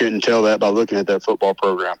 but you couldn't tell that by looking at that football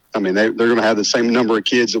program. I mean, they're going to have the same number of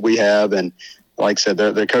kids that we have, and like I said,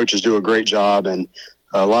 their coaches do a great job, and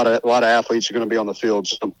a lot of athletes are going to be on the field.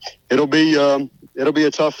 So it'll be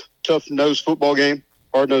a tough nosed football game.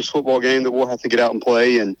 hard-nosed football game that we'll have to get out and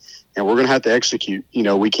play, and we're going to have to execute.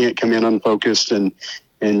 We can't come in unfocused and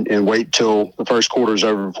wait till the first quarter is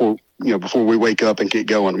over before we wake up and get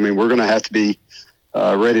going. I mean, we're going to have to be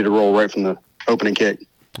ready to roll right from the opening kick.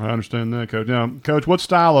 I understand that, Coach. Now, Coach, what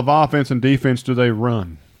style of offense and defense do they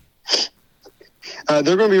run? They're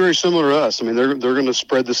going to be very similar to us. I mean, they're going to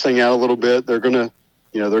spread this thing out a little bit. They're going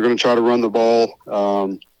to try to run the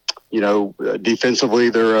ball. Defensively,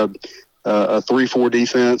 they're a 3-4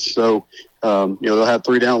 defense. So, they'll have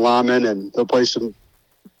 3 down linemen, and they'll play some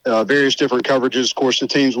various different coverages. Of course, the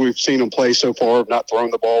teams we've seen them play so far have not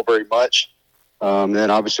thrown the ball very much.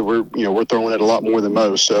 And obviously we're throwing it a lot more than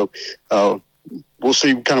most. So we'll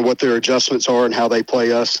see kind of what their adjustments are and how they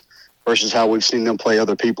play us versus how we've seen them play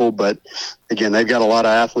other people. But again, they've got a lot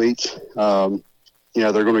of athletes. They're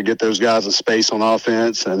going to get those guys in space on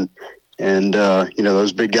offense, and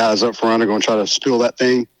those big guys up front are going to try to spill that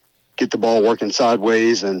thing, get the ball working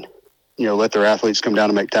sideways, and let their athletes come down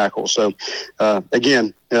and make tackles. So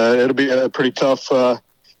again, it'll be a pretty tough.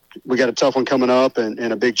 We got a tough one coming up and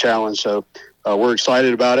a big challenge. So we're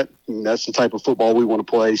excited about it. And that's the type of football we want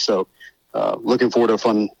to play. So looking forward to a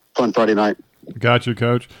fun Friday night. Got you,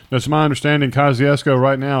 Coach. That's my understanding. Kosciuszko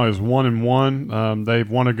right now is 1-1. They've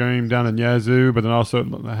won a game down in Yazoo, but then also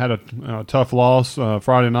had a tough loss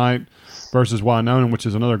Friday night versus Winona, which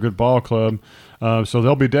is another good ball club. So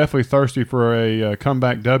they'll be definitely thirsty for a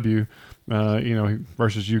comeback W.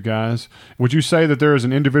 Versus you guys. Would you say that there is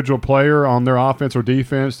an individual player on their offense or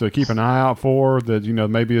defense to keep an eye out for that,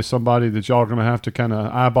 maybe is somebody that y'all are going to have to kind of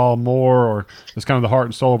eyeball more, or is kind of the heart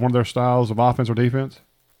and soul of one of their styles of offense or defense?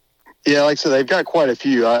 Yeah, like I said, they've got quite a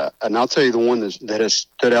few. And I'll tell you the one that has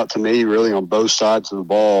stood out to me really on both sides of the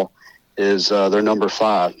ball is their number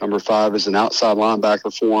 5. Number 5 is an outside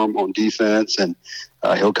linebacker for them on defense, and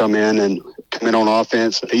he'll come in on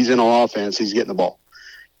offense. If he's in on offense, he's getting the ball.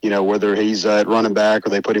 Whether he's at running back or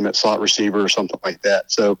they put him at slot receiver or something like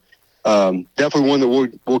that. So definitely one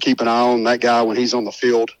that we'll keep an eye on, that guy when he's on the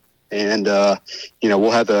field. And, we'll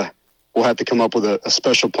have to come up with a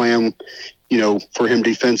special plan, for him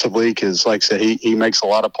defensively, because like I said, he makes a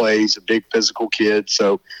lot of plays, a big physical kid.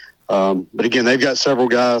 So, but again, they've got several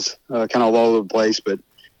guys kind of all over the place, but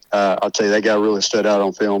I'll tell you, that guy really stood out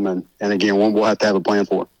on film. And again, one we'll have to have a plan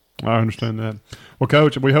for. I understand that. Well,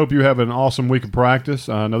 Coach, we hope you have an awesome week of practice.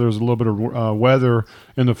 I know there's a little bit of weather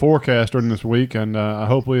in the forecast during this week, and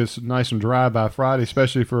hopefully it's nice and dry by Friday,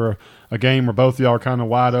 especially for a game where both of y'all are kind of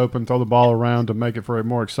wide open, throw the ball around to make it for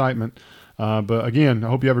more excitement. But, again, I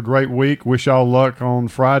hope you have a great week. Wish y'all luck on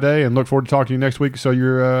Friday, and look forward to talking to you next week so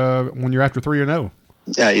you're when you're after 3-0.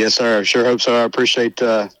 Yeah, yes, sir. Sure hope so. I appreciate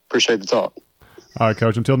the talk. All right,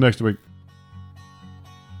 Coach, until next week.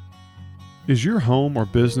 Is your home or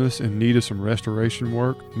business in need of some restoration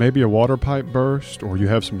work? Maybe a water pipe burst, or you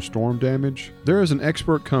have some storm damage? There is an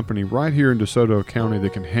expert company right here in DeSoto County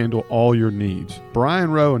that can handle all your needs. Brian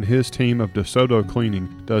Rowe and his team of DeSoto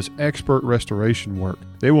Cleaning does expert restoration work.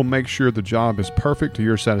 They will make sure the job is perfect to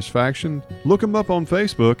your satisfaction. Look them up on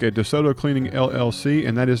Facebook at DeSoto Cleaning LLC,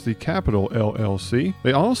 and that is the capital LLC.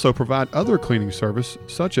 They also provide other cleaning service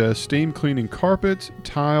such as steam cleaning carpets,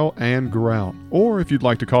 tile, and grout. Or if you'd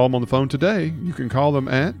like to call them on the phone today, you can call them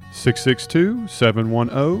at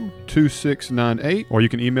 662-710-2698, or you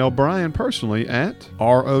can email Brian personally at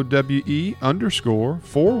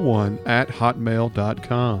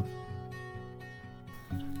ROWE_41@hotmail.com.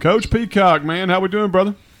 Coach Peacock, man, how we doing,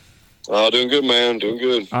 brother? Doing good, man. Doing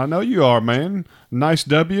good. I know you are, man. Nice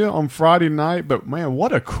W on Friday night, but, man,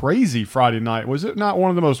 what a crazy Friday night. Was it not one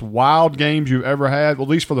of the most wild games you've ever had, at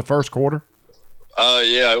least for the first quarter?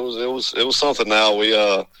 Yeah, it was something. Now we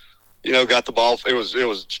got the ball. It was,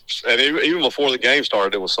 and even before the game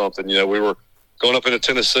started, it was something. We were going up into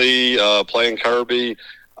Tennessee, playing Kirby.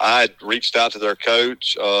 I had reached out to their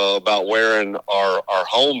coach about wearing our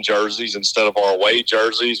home jerseys instead of our away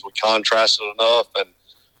jerseys. We contrasted enough, and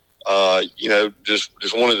just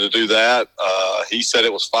wanted to do that. He said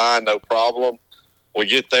it was fine, no problem. We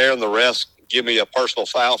get there, and the refs give me a personal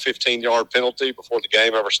foul, 15-yard penalty before the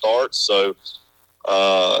game ever starts. So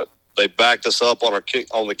they backed us up on the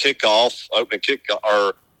kickoff, opening kickoff,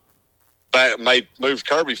 or moved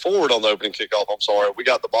Kirby forward on the opening kickoff. I'm sorry, we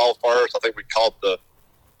got the ball first. I think we caught the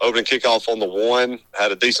opening kickoff on the 1,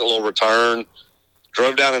 had a decent little return,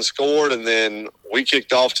 drove down and scored, and then we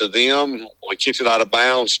kicked off to them. We kicked it out of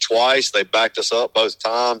bounds twice. They backed us up both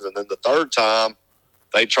times, and then the third time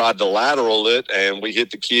they tried to lateral it, and we hit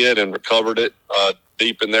the kid and recovered it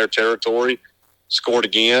deep in their territory, scored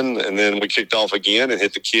again, and then we kicked off again and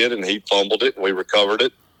hit the kid, and he fumbled it, and we recovered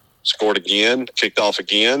it, scored again, kicked off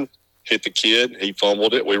again. hit the kid. He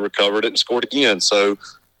fumbled it. We recovered it and scored again. So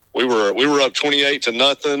we were up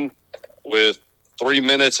 28-0 with 3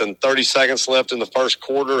 minutes and 30 seconds left in the first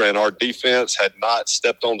quarter, and our defense had not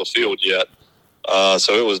stepped on the field yet.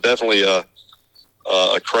 So it was definitely a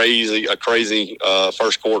crazy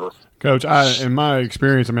first quarter. Coach, in my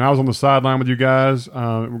experience, I was on the sideline with you guys.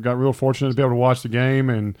 We got real fortunate to be able to watch the game,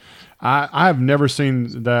 and I've never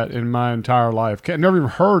seen that in my entire life. I've never even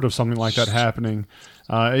heard of something like that happening.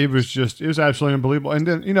 It was absolutely unbelievable. And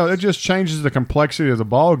then, it just changes the complexity of the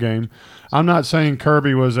ball game. I'm not saying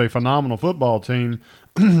Kirby was a phenomenal football team,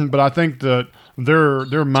 but I think that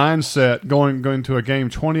their mindset going to a game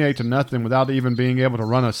 28-0 without even being able to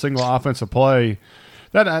run a single offensive play,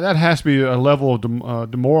 that has to be a level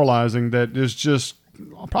of demoralizing that is just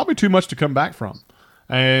probably too much to come back from.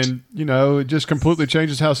 And, it just completely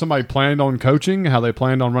changes how somebody planned on coaching, how they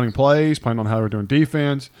planned on running plays, planned on how they were doing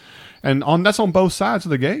defense. And that's on both sides of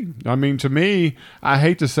the game. To me, I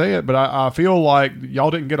hate to say it, but I feel like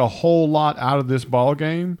y'all didn't get a whole lot out of this ball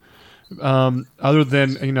game other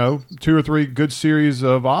than, 2 or 3 good series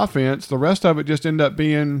of offense. The rest of it just ended up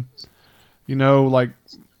being, like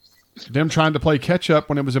them trying to play catch up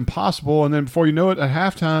when it was impossible. And then before you know it, at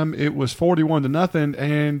halftime, it was 41-0,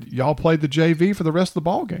 and y'all played the JV for the rest of the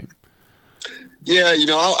ball game. Yeah,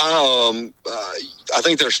 I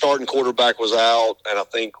think their starting quarterback was out, and I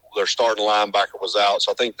think their starting linebacker was out.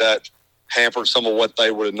 So I think that hampered some of what they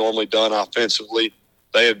would have normally done offensively.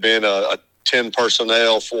 They had been a 10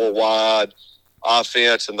 personnel, 4 wide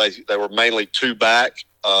offense, and they were mainly 2 back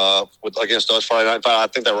against us Friday night. In fact, I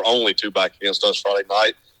think they were only 2 back against us Friday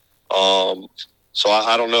night. So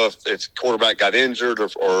I don't know if quarterback got injured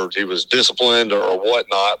or he was disciplined or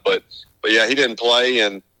whatnot, but yeah, he didn't play.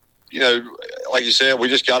 And, like you said,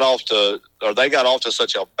 they got off to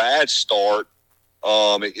such a bad start.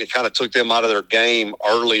 It kind of took them out of their game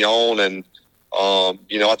early on. And, I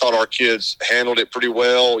thought our kids handled it pretty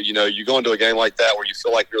well. You go into a game like that where you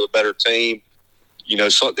feel like you're the better team,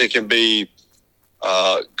 it can be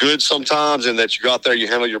good sometimes in that you go out there, you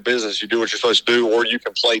handle your business, you do what you're supposed to do, or you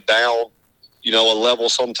can play down, a level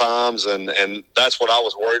sometimes. And that's what I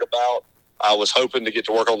was worried about. I was hoping to get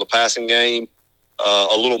to work on the passing game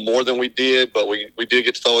a little more than we did, but we did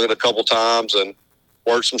get to throw it a couple times and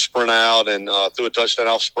work some sprint out and threw a touchdown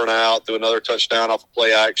off sprint out, threw another touchdown off of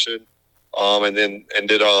play action, and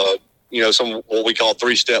did some what we call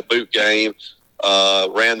 3-step boot game.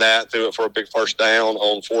 Ran that, threw it for a big first down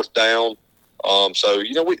on 4th down. So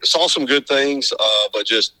we saw some good things, but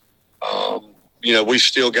just we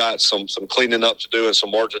still got some cleaning up to do and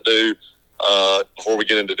some work to do before we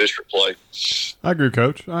get into district play. I agree,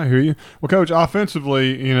 Coach. I hear you. Well, Coach,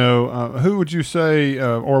 offensively, who would you say,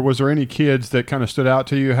 or was there any kids that kind of stood out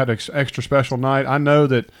to you, had an extra special night? I know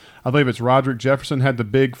that I believe it's Roderick Jefferson had the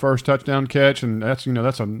big first touchdown catch, and that's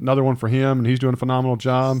another one for him, and he's doing a phenomenal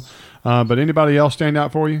job. But anybody else stand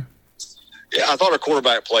out for you? Yeah, I thought our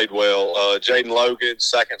quarterback played well. Jaden Logan,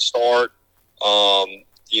 second start.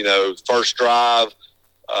 First drive,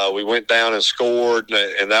 we went down and scored,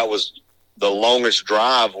 and that was the longest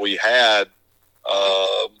drive we had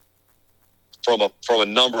from a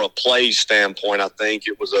number of plays standpoint. I think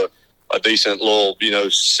it was a decent little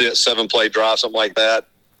 7-play drive, something like that.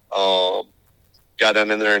 Got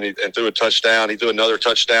down in there and threw a touchdown. He threw another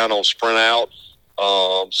touchdown on sprint out.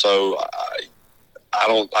 So I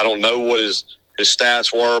don't know what his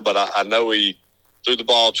stats were, but I know he threw the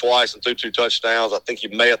ball twice and threw 2 touchdowns. I think he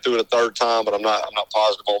may have threw it a third time, but I'm not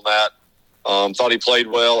positive on that. Thought he played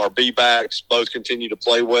well. Our B-backs both continue to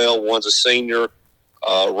play well. One's a senior,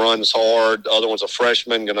 runs hard. The other one's a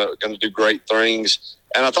freshman, gonna do great things.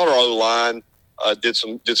 And I thought our O-line did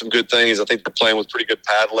some good things. I think they're playing with pretty good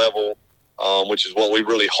pad level, which is what we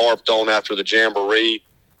really harped on after the Jamboree.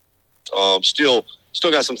 Still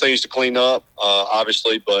got some things to clean up,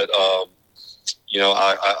 obviously, but I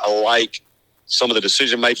like some of the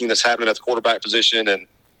decision making that's happening at the quarterback position and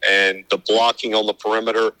the blocking on the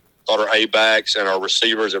perimeter. Thought our A-backs and our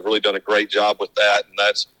receivers have really done a great job with that, and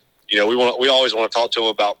that's we always want to talk to them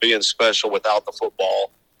about being special without the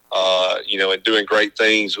football, and doing great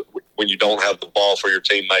things when you don't have the ball for your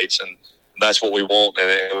teammates, and that's what we want.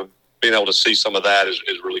 And being able to see some of that is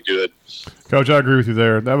really good. Coach, I agree with you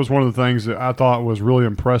there. That was one of the things that I thought was really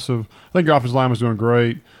impressive. I think your offensive line was doing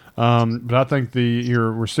great. But I think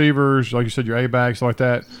your receivers, like you said, your A-backs like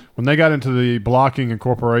that, when they got into the blocking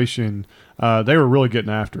incorporation, they were really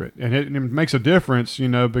getting after it. And it makes a difference,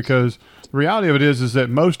 because the reality of it is that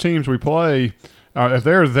most teams we play, if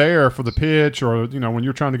they're there for the pitch or, when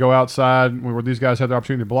you're trying to go outside where these guys have the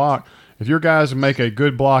opportunity to block, if your guys make a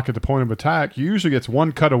good block at the point of attack, you usually gets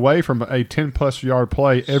one cut away from a 10-plus yard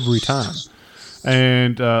play every time.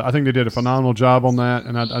 And I think they did a phenomenal job on that,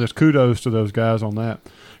 and I just kudos to those guys on that.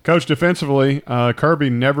 Coach, defensively,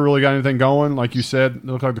 Kirby never really got anything going. Like you said, it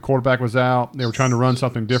looked like the quarterback was out. They were trying to run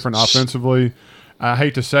something different offensively. I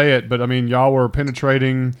hate to say it, but, I mean, y'all were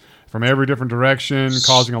penetrating from every different direction,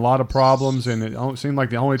 causing a lot of problems, and it seemed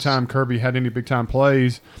like the only time Kirby had any big-time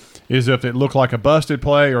plays is if it looked like a busted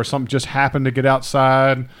play or something just happened to get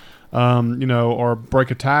outside, or break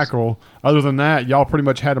a tackle. Other than that, y'all pretty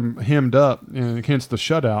much had them hemmed up against the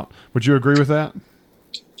shutout. Would you agree with that?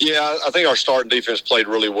 Yeah, I think our starting defense played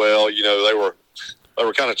really well. They were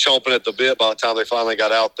kind of chomping at the bit by the time they finally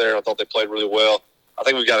got out there. I thought they played really well. I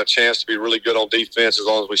think we've got a chance to be really good on defense as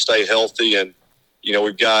long as we stay healthy. And,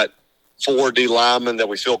 we've got 4 D linemen that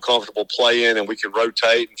we feel comfortable playing, and we can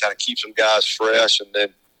rotate and kind of keep some guys fresh. And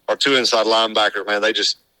then our 2 inside linebackers, man,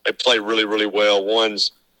 they play really, really well.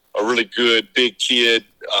 One's a really good big kid,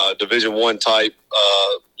 Division I type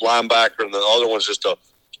linebacker, and the other one's just a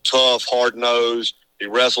tough, hard nose. He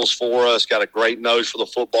wrestles for us, got a great nose for the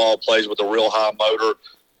football, plays with a real high motor.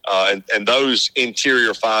 And those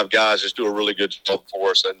interior 5 guys just do a really good job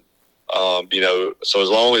for us. And, so as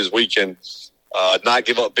long as we can not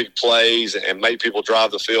give up big plays and make people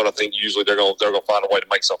drive the field, I think usually they're going to find a way to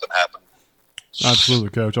make something happen. Absolutely,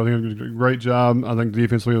 Coach. I think it was a great job. I think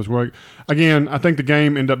defensively it was great. Again, I think the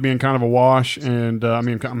game ended up being kind of a wash, and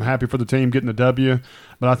I'm happy for the team getting the W.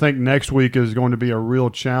 But I think next week is going to be a real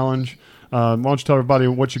challenge. Why don't you tell everybody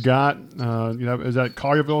what you got? Is that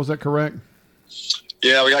Collierville? Is that correct?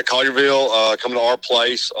 Yeah, we got Collierville coming to our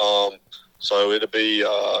place. So it'll be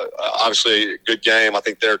obviously a good game. I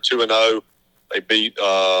think they're 2-0. They beat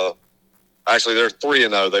actually they're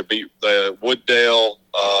 3-0. They beat the Wooddale,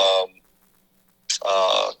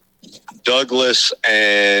 Douglas,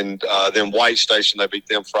 and then White Station. They beat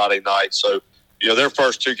them Friday night. So, their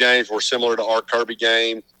first 2 games were similar to our Kirby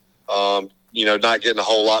game. Not getting a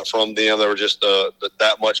whole lot from them. They were just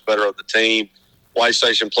that much better of the team. White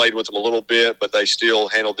Station played with them a little bit, but they still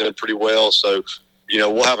handled them pretty well. So,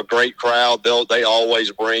 we'll have a great crowd. They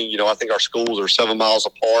always bring, I think our schools are 7 miles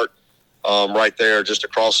apart, right there just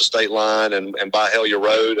across the state line and by Hellier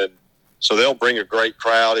Road. And so they'll bring a great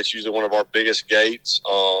crowd. It's usually one of our biggest gates.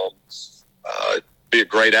 Be a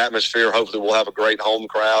great atmosphere. Hopefully we'll have a great home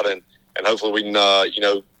crowd, and hopefully we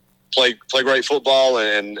can, play great football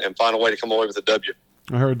and find a way to come away with a W.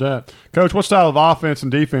 I heard that. Coach, what style of offense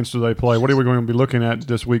and defense do they play? What are we going to be looking at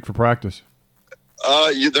this week for practice?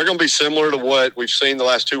 They're going to be similar to what we've seen the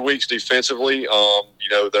last 2 weeks defensively.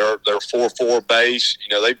 They're 4-4 base.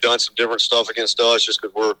 They've done some different stuff against us just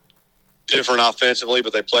because we're different offensively,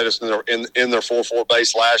 but they played us in their 4-4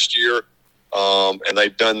 base last year. And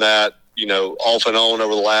they've done that, off and on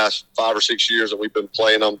over the last 5 or 6 years that we've been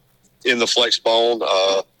playing them in the flex bone.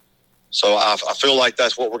 So I feel like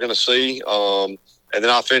that's what we're going to see. And then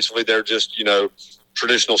offensively, they're just,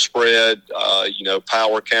 traditional spread,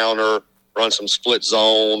 power counter, run some split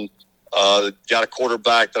zone. Got a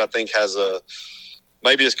quarterback that I think has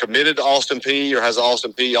maybe is committed to Austin Peay or has an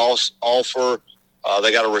Austin Peay offer.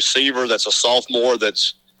 They got a receiver that's a sophomore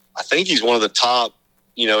I think he's one of the top,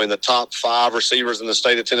 in the top 5 receivers in the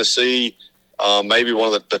state of Tennessee, maybe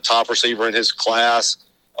one of the top receiver in his class.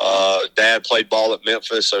 Dad played ball at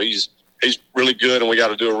Memphis, so he's really good, and we got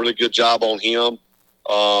to do a really good job on him.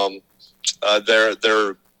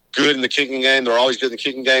 They're good in the kicking game. They're always good in the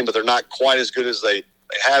kicking game, but they're not quite as good as they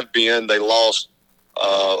have been. They lost,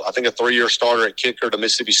 I think, a 3-year starter at kicker to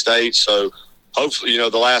Mississippi State. So hopefully, the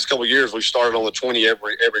last couple of years we've started on the 20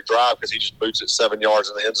 every drive because he just boots it 7 yards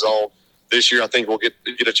in the end zone. This year, I think we'll get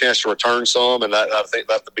a chance to return some, and I think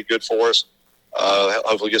that would be good for us.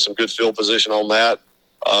 Hopefully, get some good field position on that.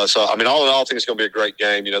 All in all, I think it's going to be a great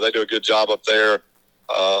game. They do a good job up there.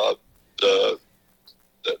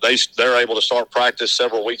 They're able to start practice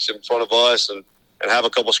several weeks in front of us and have a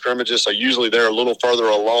couple scrimmages. So usually they're a little further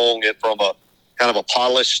along from a kind of a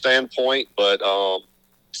polished standpoint. But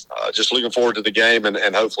just looking forward to the game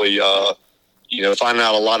and hopefully, finding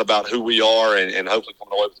out a lot about who we are and hopefully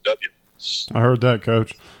coming away with the W. I heard that,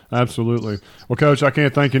 Coach. Absolutely. Well, Coach, I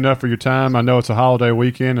can't thank you enough for your time. I know it's a holiday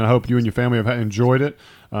weekend, and I hope you and your family have enjoyed it.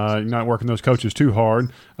 You're not working those coaches too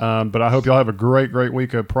hard, but I hope y'all have a great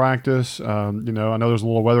week of practice. I know there's a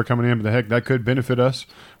little weather coming in, but that could benefit us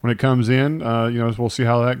when it comes in. We'll see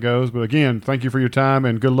how that goes. But again, thank you for your time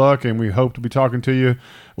and good luck, and we hope to be talking to you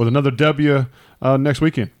with another W next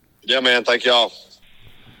weekend. Yeah, man. Thank y'all.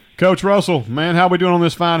 Coach Russell, man, how we doing on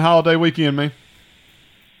this fine holiday weekend, man?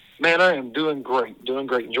 Man, I am doing great.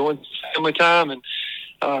 Enjoying family time and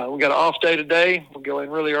We got an off day today. We'll go in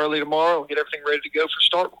really early tomorrow. We'll get everything ready to go for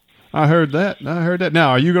start. I heard that.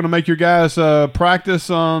 Now, are you going to make your guys practice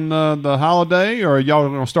on the holiday, or are y'all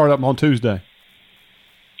going to start up on Tuesday?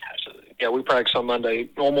 Yeah, we practice on Monday.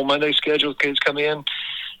 Normal Monday schedule. Kids come in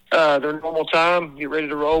their normal time, get ready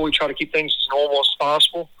to roll. We try to keep things as normal as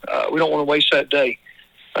possible. We don't want to waste that day.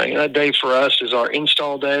 That day for us is our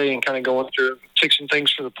install day and kind of going through fixing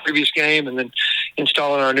things from the previous game and then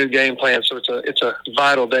installing our new game plan. So it's a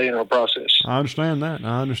vital day in our process. I understand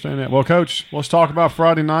that. Well, Coach, let's talk about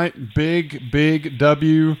Friday night. Big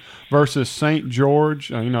W versus St.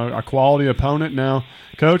 George, a quality opponent. Now,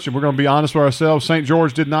 Coach, if we're going to be honest with ourselves, St.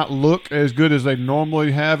 George did not look as good as they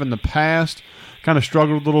normally have in the past. Kind of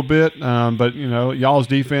struggled a little bit, but, y'all's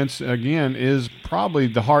defense, again, is probably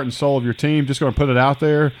the heart and soul of your team. Just going to put it out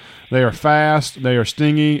there. They are fast, they are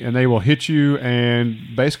stingy, and they will hit you.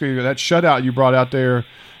 And basically that shutout you brought out there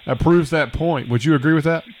proves that point. Would you agree with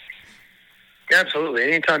that? Absolutely.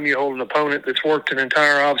 Anytime you hold an opponent that's worked an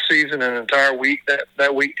entire offseason and an entire week,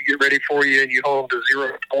 that week to get ready for you, and you hold them to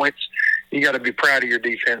 0 points, you got to be proud of your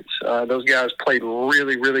defense. Those guys played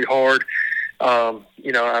really, really hard.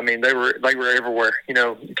 They were everywhere.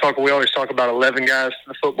 We always talk about 11 guys to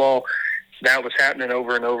the football. That was happening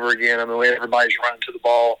over and over again. Everybody's running to the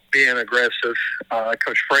ball, being aggressive.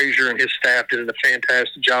 Coach Frazier and his staff did a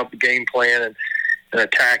fantastic job of game plan and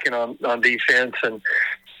attacking on defense. And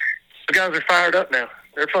the guys are fired up now.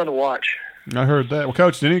 They're fun to watch. I heard that. Well,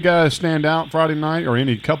 Coach, did any guys stand out Friday night, or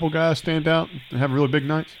any couple guys stand out and have really big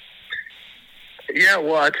nights? Yeah,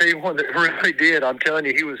 well, I tell you one that really did. I'm telling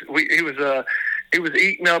you, he was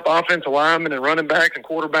eating up offensive linemen and running backs and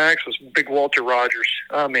quarterbacks. Was big Walter Rogers.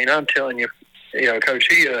 I'm telling you, Coach,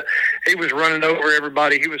 he was running over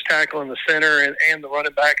everybody. He was tackling the center and the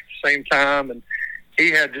running back at the same time, and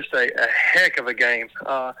he had just a heck of a game.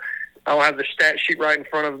 I don't have the stat sheet right in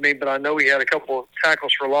front of me, but I know he had a couple of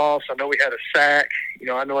tackles for loss. I know he had a sack.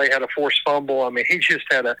 I know he had a forced fumble. He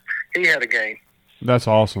just had a game. That's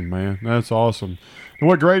awesome, man. That's awesome. And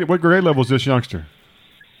what grade level is this youngster?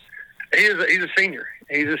 He's a senior.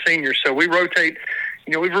 He's a senior. So we rotate.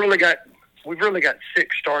 We've really got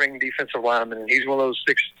 6 starting defensive linemen, and he's one of those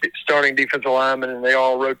 6 starting defensive linemen, and they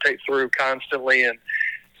all rotate through constantly. And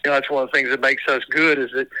that's one of the things that makes us good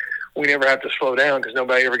is that we never have to slow down because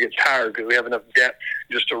nobody ever gets tired because we have enough depth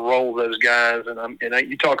just to roll those guys. And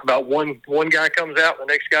you talk about one guy comes out, the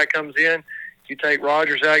next guy comes in. You take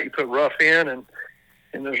Rogers out, you put Ruff in, and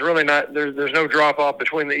there's really not there's no drop off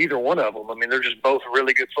between either one of them. They're just both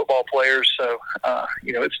really good football players. So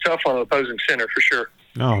it's tough on the opposing center for sure.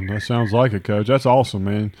 Oh, that sounds like it, Coach. That's awesome,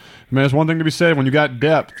 man. There's one thing to be said when you got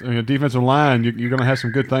depth and a defensive line, you're going to have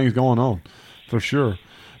some good things going on, for sure.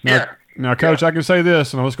 Now, Coach, I can say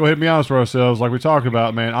this, and let's go ahead and be honest with ourselves, like we talked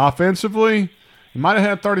about, man. Offensively, you might have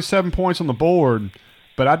had 37 points on the board,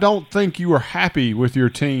 but I don't think you were happy with your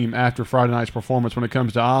team after Friday night's performance when it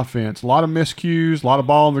comes to offense. A lot of miscues, a lot of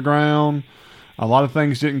ball on the ground, a lot of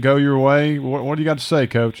things didn't go your way. What do you got to say,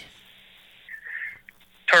 Coach?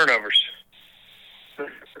 Turnovers.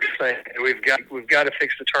 We've got to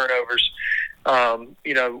fix the turnovers.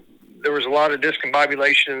 There was a lot of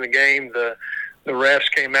discombobulation in the game. The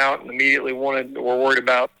refs came out and immediately were worried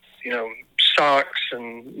about socks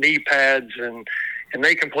and knee pads and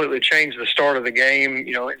they completely changed the start of the game.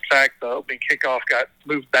 In fact, the opening kickoff got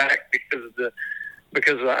moved back because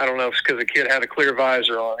I don't know if it's because the kid had a clear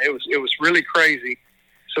visor on. It was really crazy.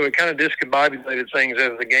 So it kind of discombobulated things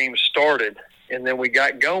as the game started, and then we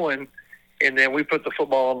got going. And then we put the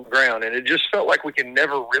football on the ground, and it just felt like we could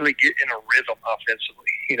never really get in a rhythm offensively.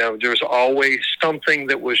 There was always something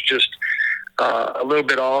that was just a little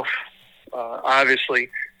bit off. Obviously,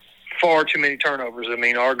 far too many turnovers.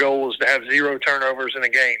 Our goal was to have 0 turnovers in a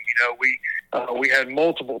game. We had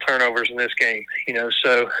multiple turnovers in this game.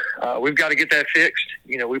 So we've got to get that fixed.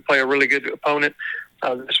 We play a really good opponent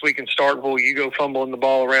this week in Starkville. You go fumbling the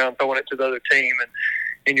ball around, throwing it to the other team,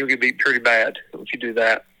 and you'll get beat pretty bad if you do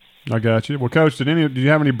that. I got you. Well, Coach, did you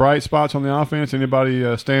have any bright spots on the offense?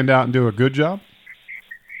 Anybody stand out and do a good job?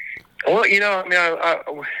 Well,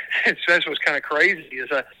 that's what's kind of crazy is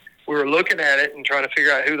we were looking at it and trying to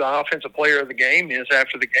figure out who the offensive player of the game is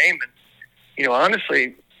after the game, and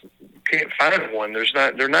honestly, can't find one. There's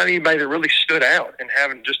not anybody that really stood out and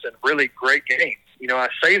having just a really great game. I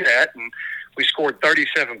say that, and we scored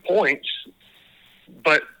 37 points,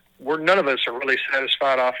 but none of us are really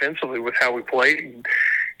satisfied offensively with how we played.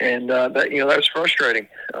 And that was frustrating.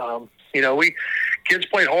 Kids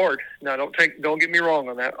played hard. Now, don't get me wrong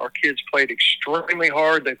on that. Our kids played extremely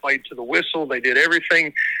hard. They played to the whistle. They did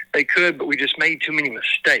everything they could, but we just made too many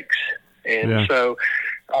mistakes. And so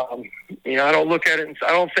I don't look at it, and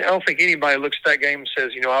I don't think anybody looks at that game and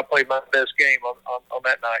says, I played my best game on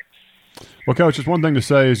that night. Well, Coach, it's one thing to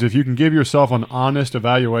say is if you can give yourself an honest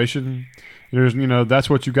evaluation, that's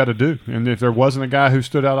what you got to do. And if there wasn't a guy who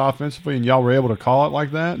stood out offensively and y'all were able to call it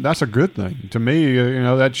like that, that's a good thing. To me,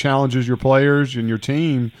 that challenges your players and your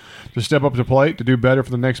team to step up to the plate, to do better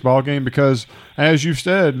for the next ball game, because as you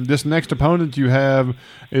said, this next opponent you have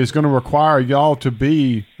is going to require y'all to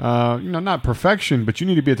be, not perfection, but you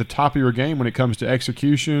need to be at the top of your game when it comes to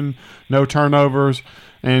execution, no turnovers,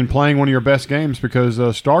 and playing one of your best games, because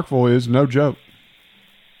Starkville is no joke.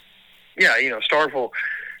 Yeah, Starkville,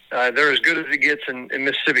 they're as good as it gets in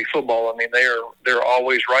Mississippi football. I mean, they're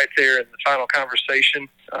always right there in the final conversation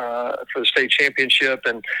for the state championship,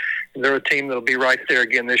 and they're a team that'll be right there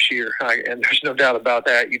again this year. And there's no doubt about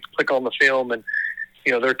that. You click on the film, and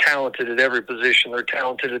they're talented at every position. They're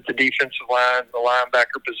talented at the defensive line, the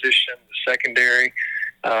linebacker position, the secondary.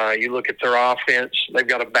 You look at their offense; they've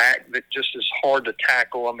got a back that just is hard to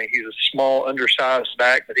tackle. I mean, he's a small, undersized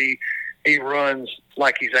back, but he runs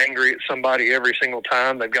like he's angry at somebody every single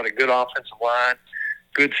time. They've got a good offensive line,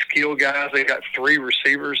 good skill guys. They've got 3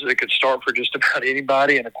 receivers that could start for just about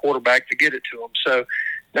anybody and a quarterback to get it to them. So,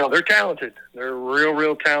 no, they're talented. They're real,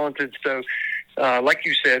 real talented. So, like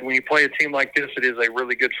you said, when you play a team like this, it is a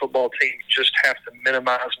really good football team. You just have to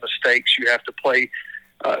minimize mistakes. You have to play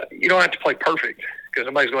you don't have to play perfect, because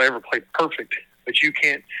nobody's going to ever play perfect. But you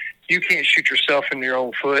can't shoot yourself in your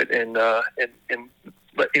own foot and have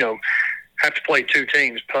to play 2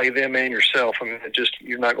 teams, play them and yourself. I mean,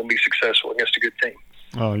 you're not going to be successful against a good team.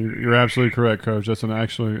 Oh, you're absolutely correct, Coach. That's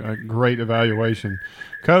actually a great evaluation.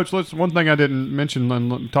 Coach, one thing I didn't mention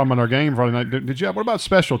when talking about our game Friday night, what about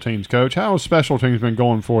special teams, Coach? How has special teams been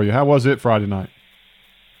going for you? How was it Friday night?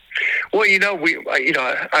 Well,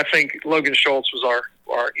 I think Logan Schultz was our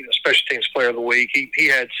special teams player of the week. He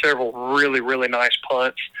had several really, really nice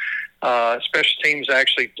punts. Special teams,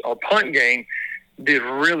 actually, our punt game did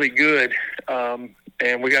really good, and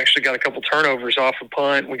we actually got a couple turnovers off a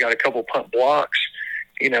punt. We got a couple punt blocks,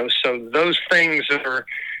 so those things are,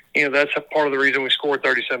 that's a part of the reason we scored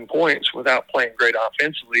 37 points without playing great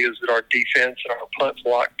offensively, is that our defense and our punt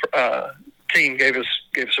block team gave us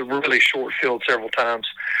a really short field several times.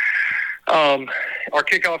 Our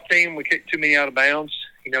kickoff team, we kicked too many out of bounds.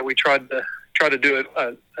 We tried to do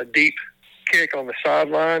a deep kick on the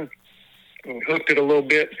sideline, and we hooked it a little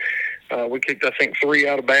bit. We kicked, I think, 3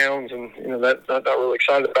 out of bounds, and not really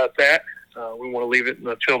excited about that. We want to leave it in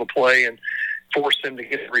the field of play and force them to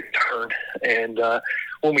get a return. And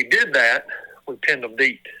when we did that, we pinned them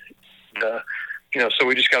deep. So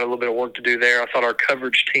we just got a little bit of work to do there. I thought our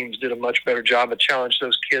coverage teams did a much better job. I challenged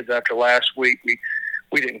those kids after last week.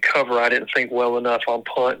 We didn't cover, I didn't think, well enough on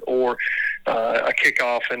punt or a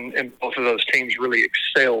kickoff, and both of those teams really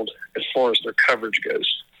excelled as far as their coverage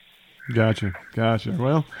goes. Gotcha.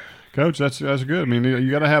 Well, Coach, that's good. I mean,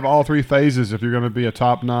 you got to have all 3 phases if you're going to be a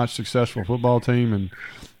top-notch, successful football team. And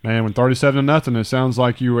man, when 37-0, it sounds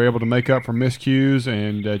like you were able to make up for miscues,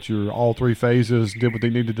 and that your all 3 phases did what they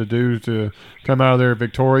needed to do to come out of there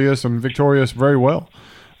victorious, and victorious very well.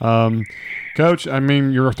 Coach, I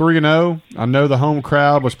mean, you're 3-0. I know the home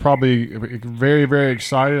crowd was probably very, very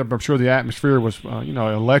excited. I'm sure the atmosphere was,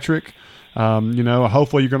 electric.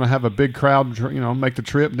 Hopefully you're going to have a big crowd, make the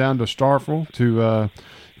trip down to Starkville to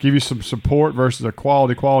give you some support versus a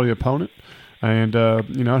quality opponent. And,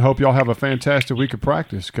 I hope y'all have a fantastic week of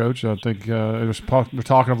practice, Coach. I think we're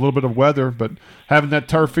talking a little bit of weather, but having that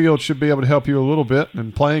turf field should be able to help you a little bit,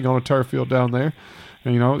 and playing on a turf field down there.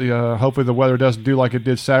 And, hopefully the weather doesn't do like it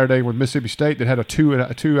did Saturday with Mississippi State that had a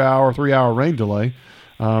 2-hour, 3-hour rain delay.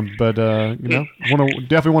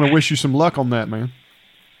 Definitely want to wish you some luck on that, man.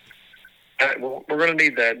 Well, we're going to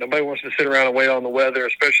need that. Nobody wants to sit around and wait on the weather,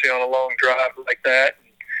 especially on a long drive like that.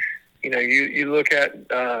 You look at,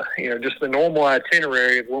 just the normal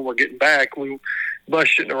itinerary of when we're getting back. Bus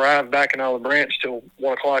shouldn't arrive back in Olive Branch till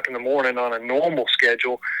 1 o'clock in the morning on a normal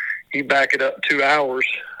schedule. You back it up 2 hours,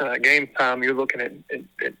 game time, you're looking at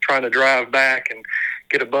trying to drive back and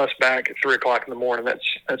get a bus back at 3 o'clock in the morning.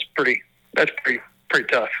 That's pretty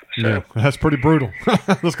tough. So. Yeah, that's pretty brutal.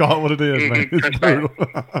 Let's call it what it is, man. It's brutal.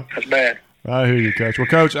 That's bad. I hear you, Coach. Well,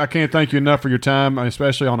 Coach, I can't thank you enough for your time,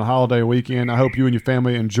 especially on a holiday weekend. I hope you and your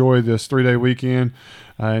family enjoy this 3-day weekend.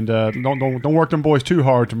 And don't work them boys too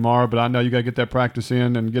hard tomorrow, but I know you got to get that practice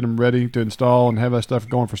in and get them ready to install and have that stuff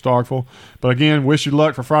going for Starkville. But again, wish you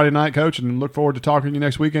luck for Friday night, Coach, and look forward to talking to you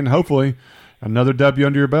next weekend. Hopefully, another W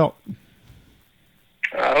under your belt.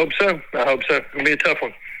 I hope so. It's going to be a tough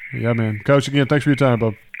one. Yeah, man. Coach, again, thanks for your time,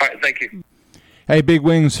 bub. All right, thank you. Hey, big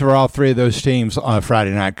wins for all three of those teams on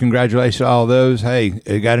Friday night. Congratulations to all those. Hey,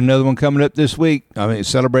 you got another one coming up this week. I mean,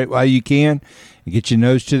 celebrate while you can. Get your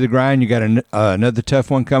nose to the grind. You got another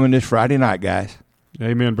tough one coming this Friday night, guys.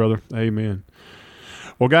 Amen, brother. Amen.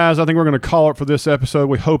 Well, guys, I think we're going to call it for this episode.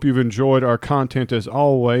 We hope you've enjoyed our content as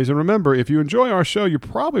always. And remember, if you enjoy our show, you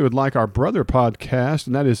probably would like our brother podcast,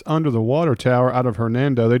 and that is Under the Water Tower out of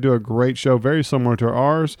Hernando. They do a great show, very similar to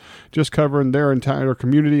ours, just covering their entire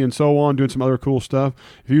community and so on, doing some other cool stuff.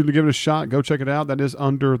 If you give it a shot, go check it out. That is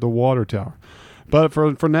Under the Water Tower. But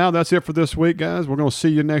for now, that's it for this week, guys. We're going to see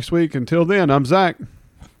you next week. Until then, I'm Zach.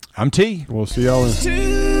 I'm T. We'll see y'all in.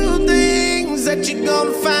 Two things that you're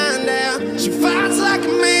gonna find out. She fights like a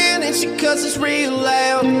man and she cusses real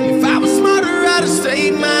loud. If I was smarter, I'd have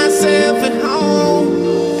stayed myself at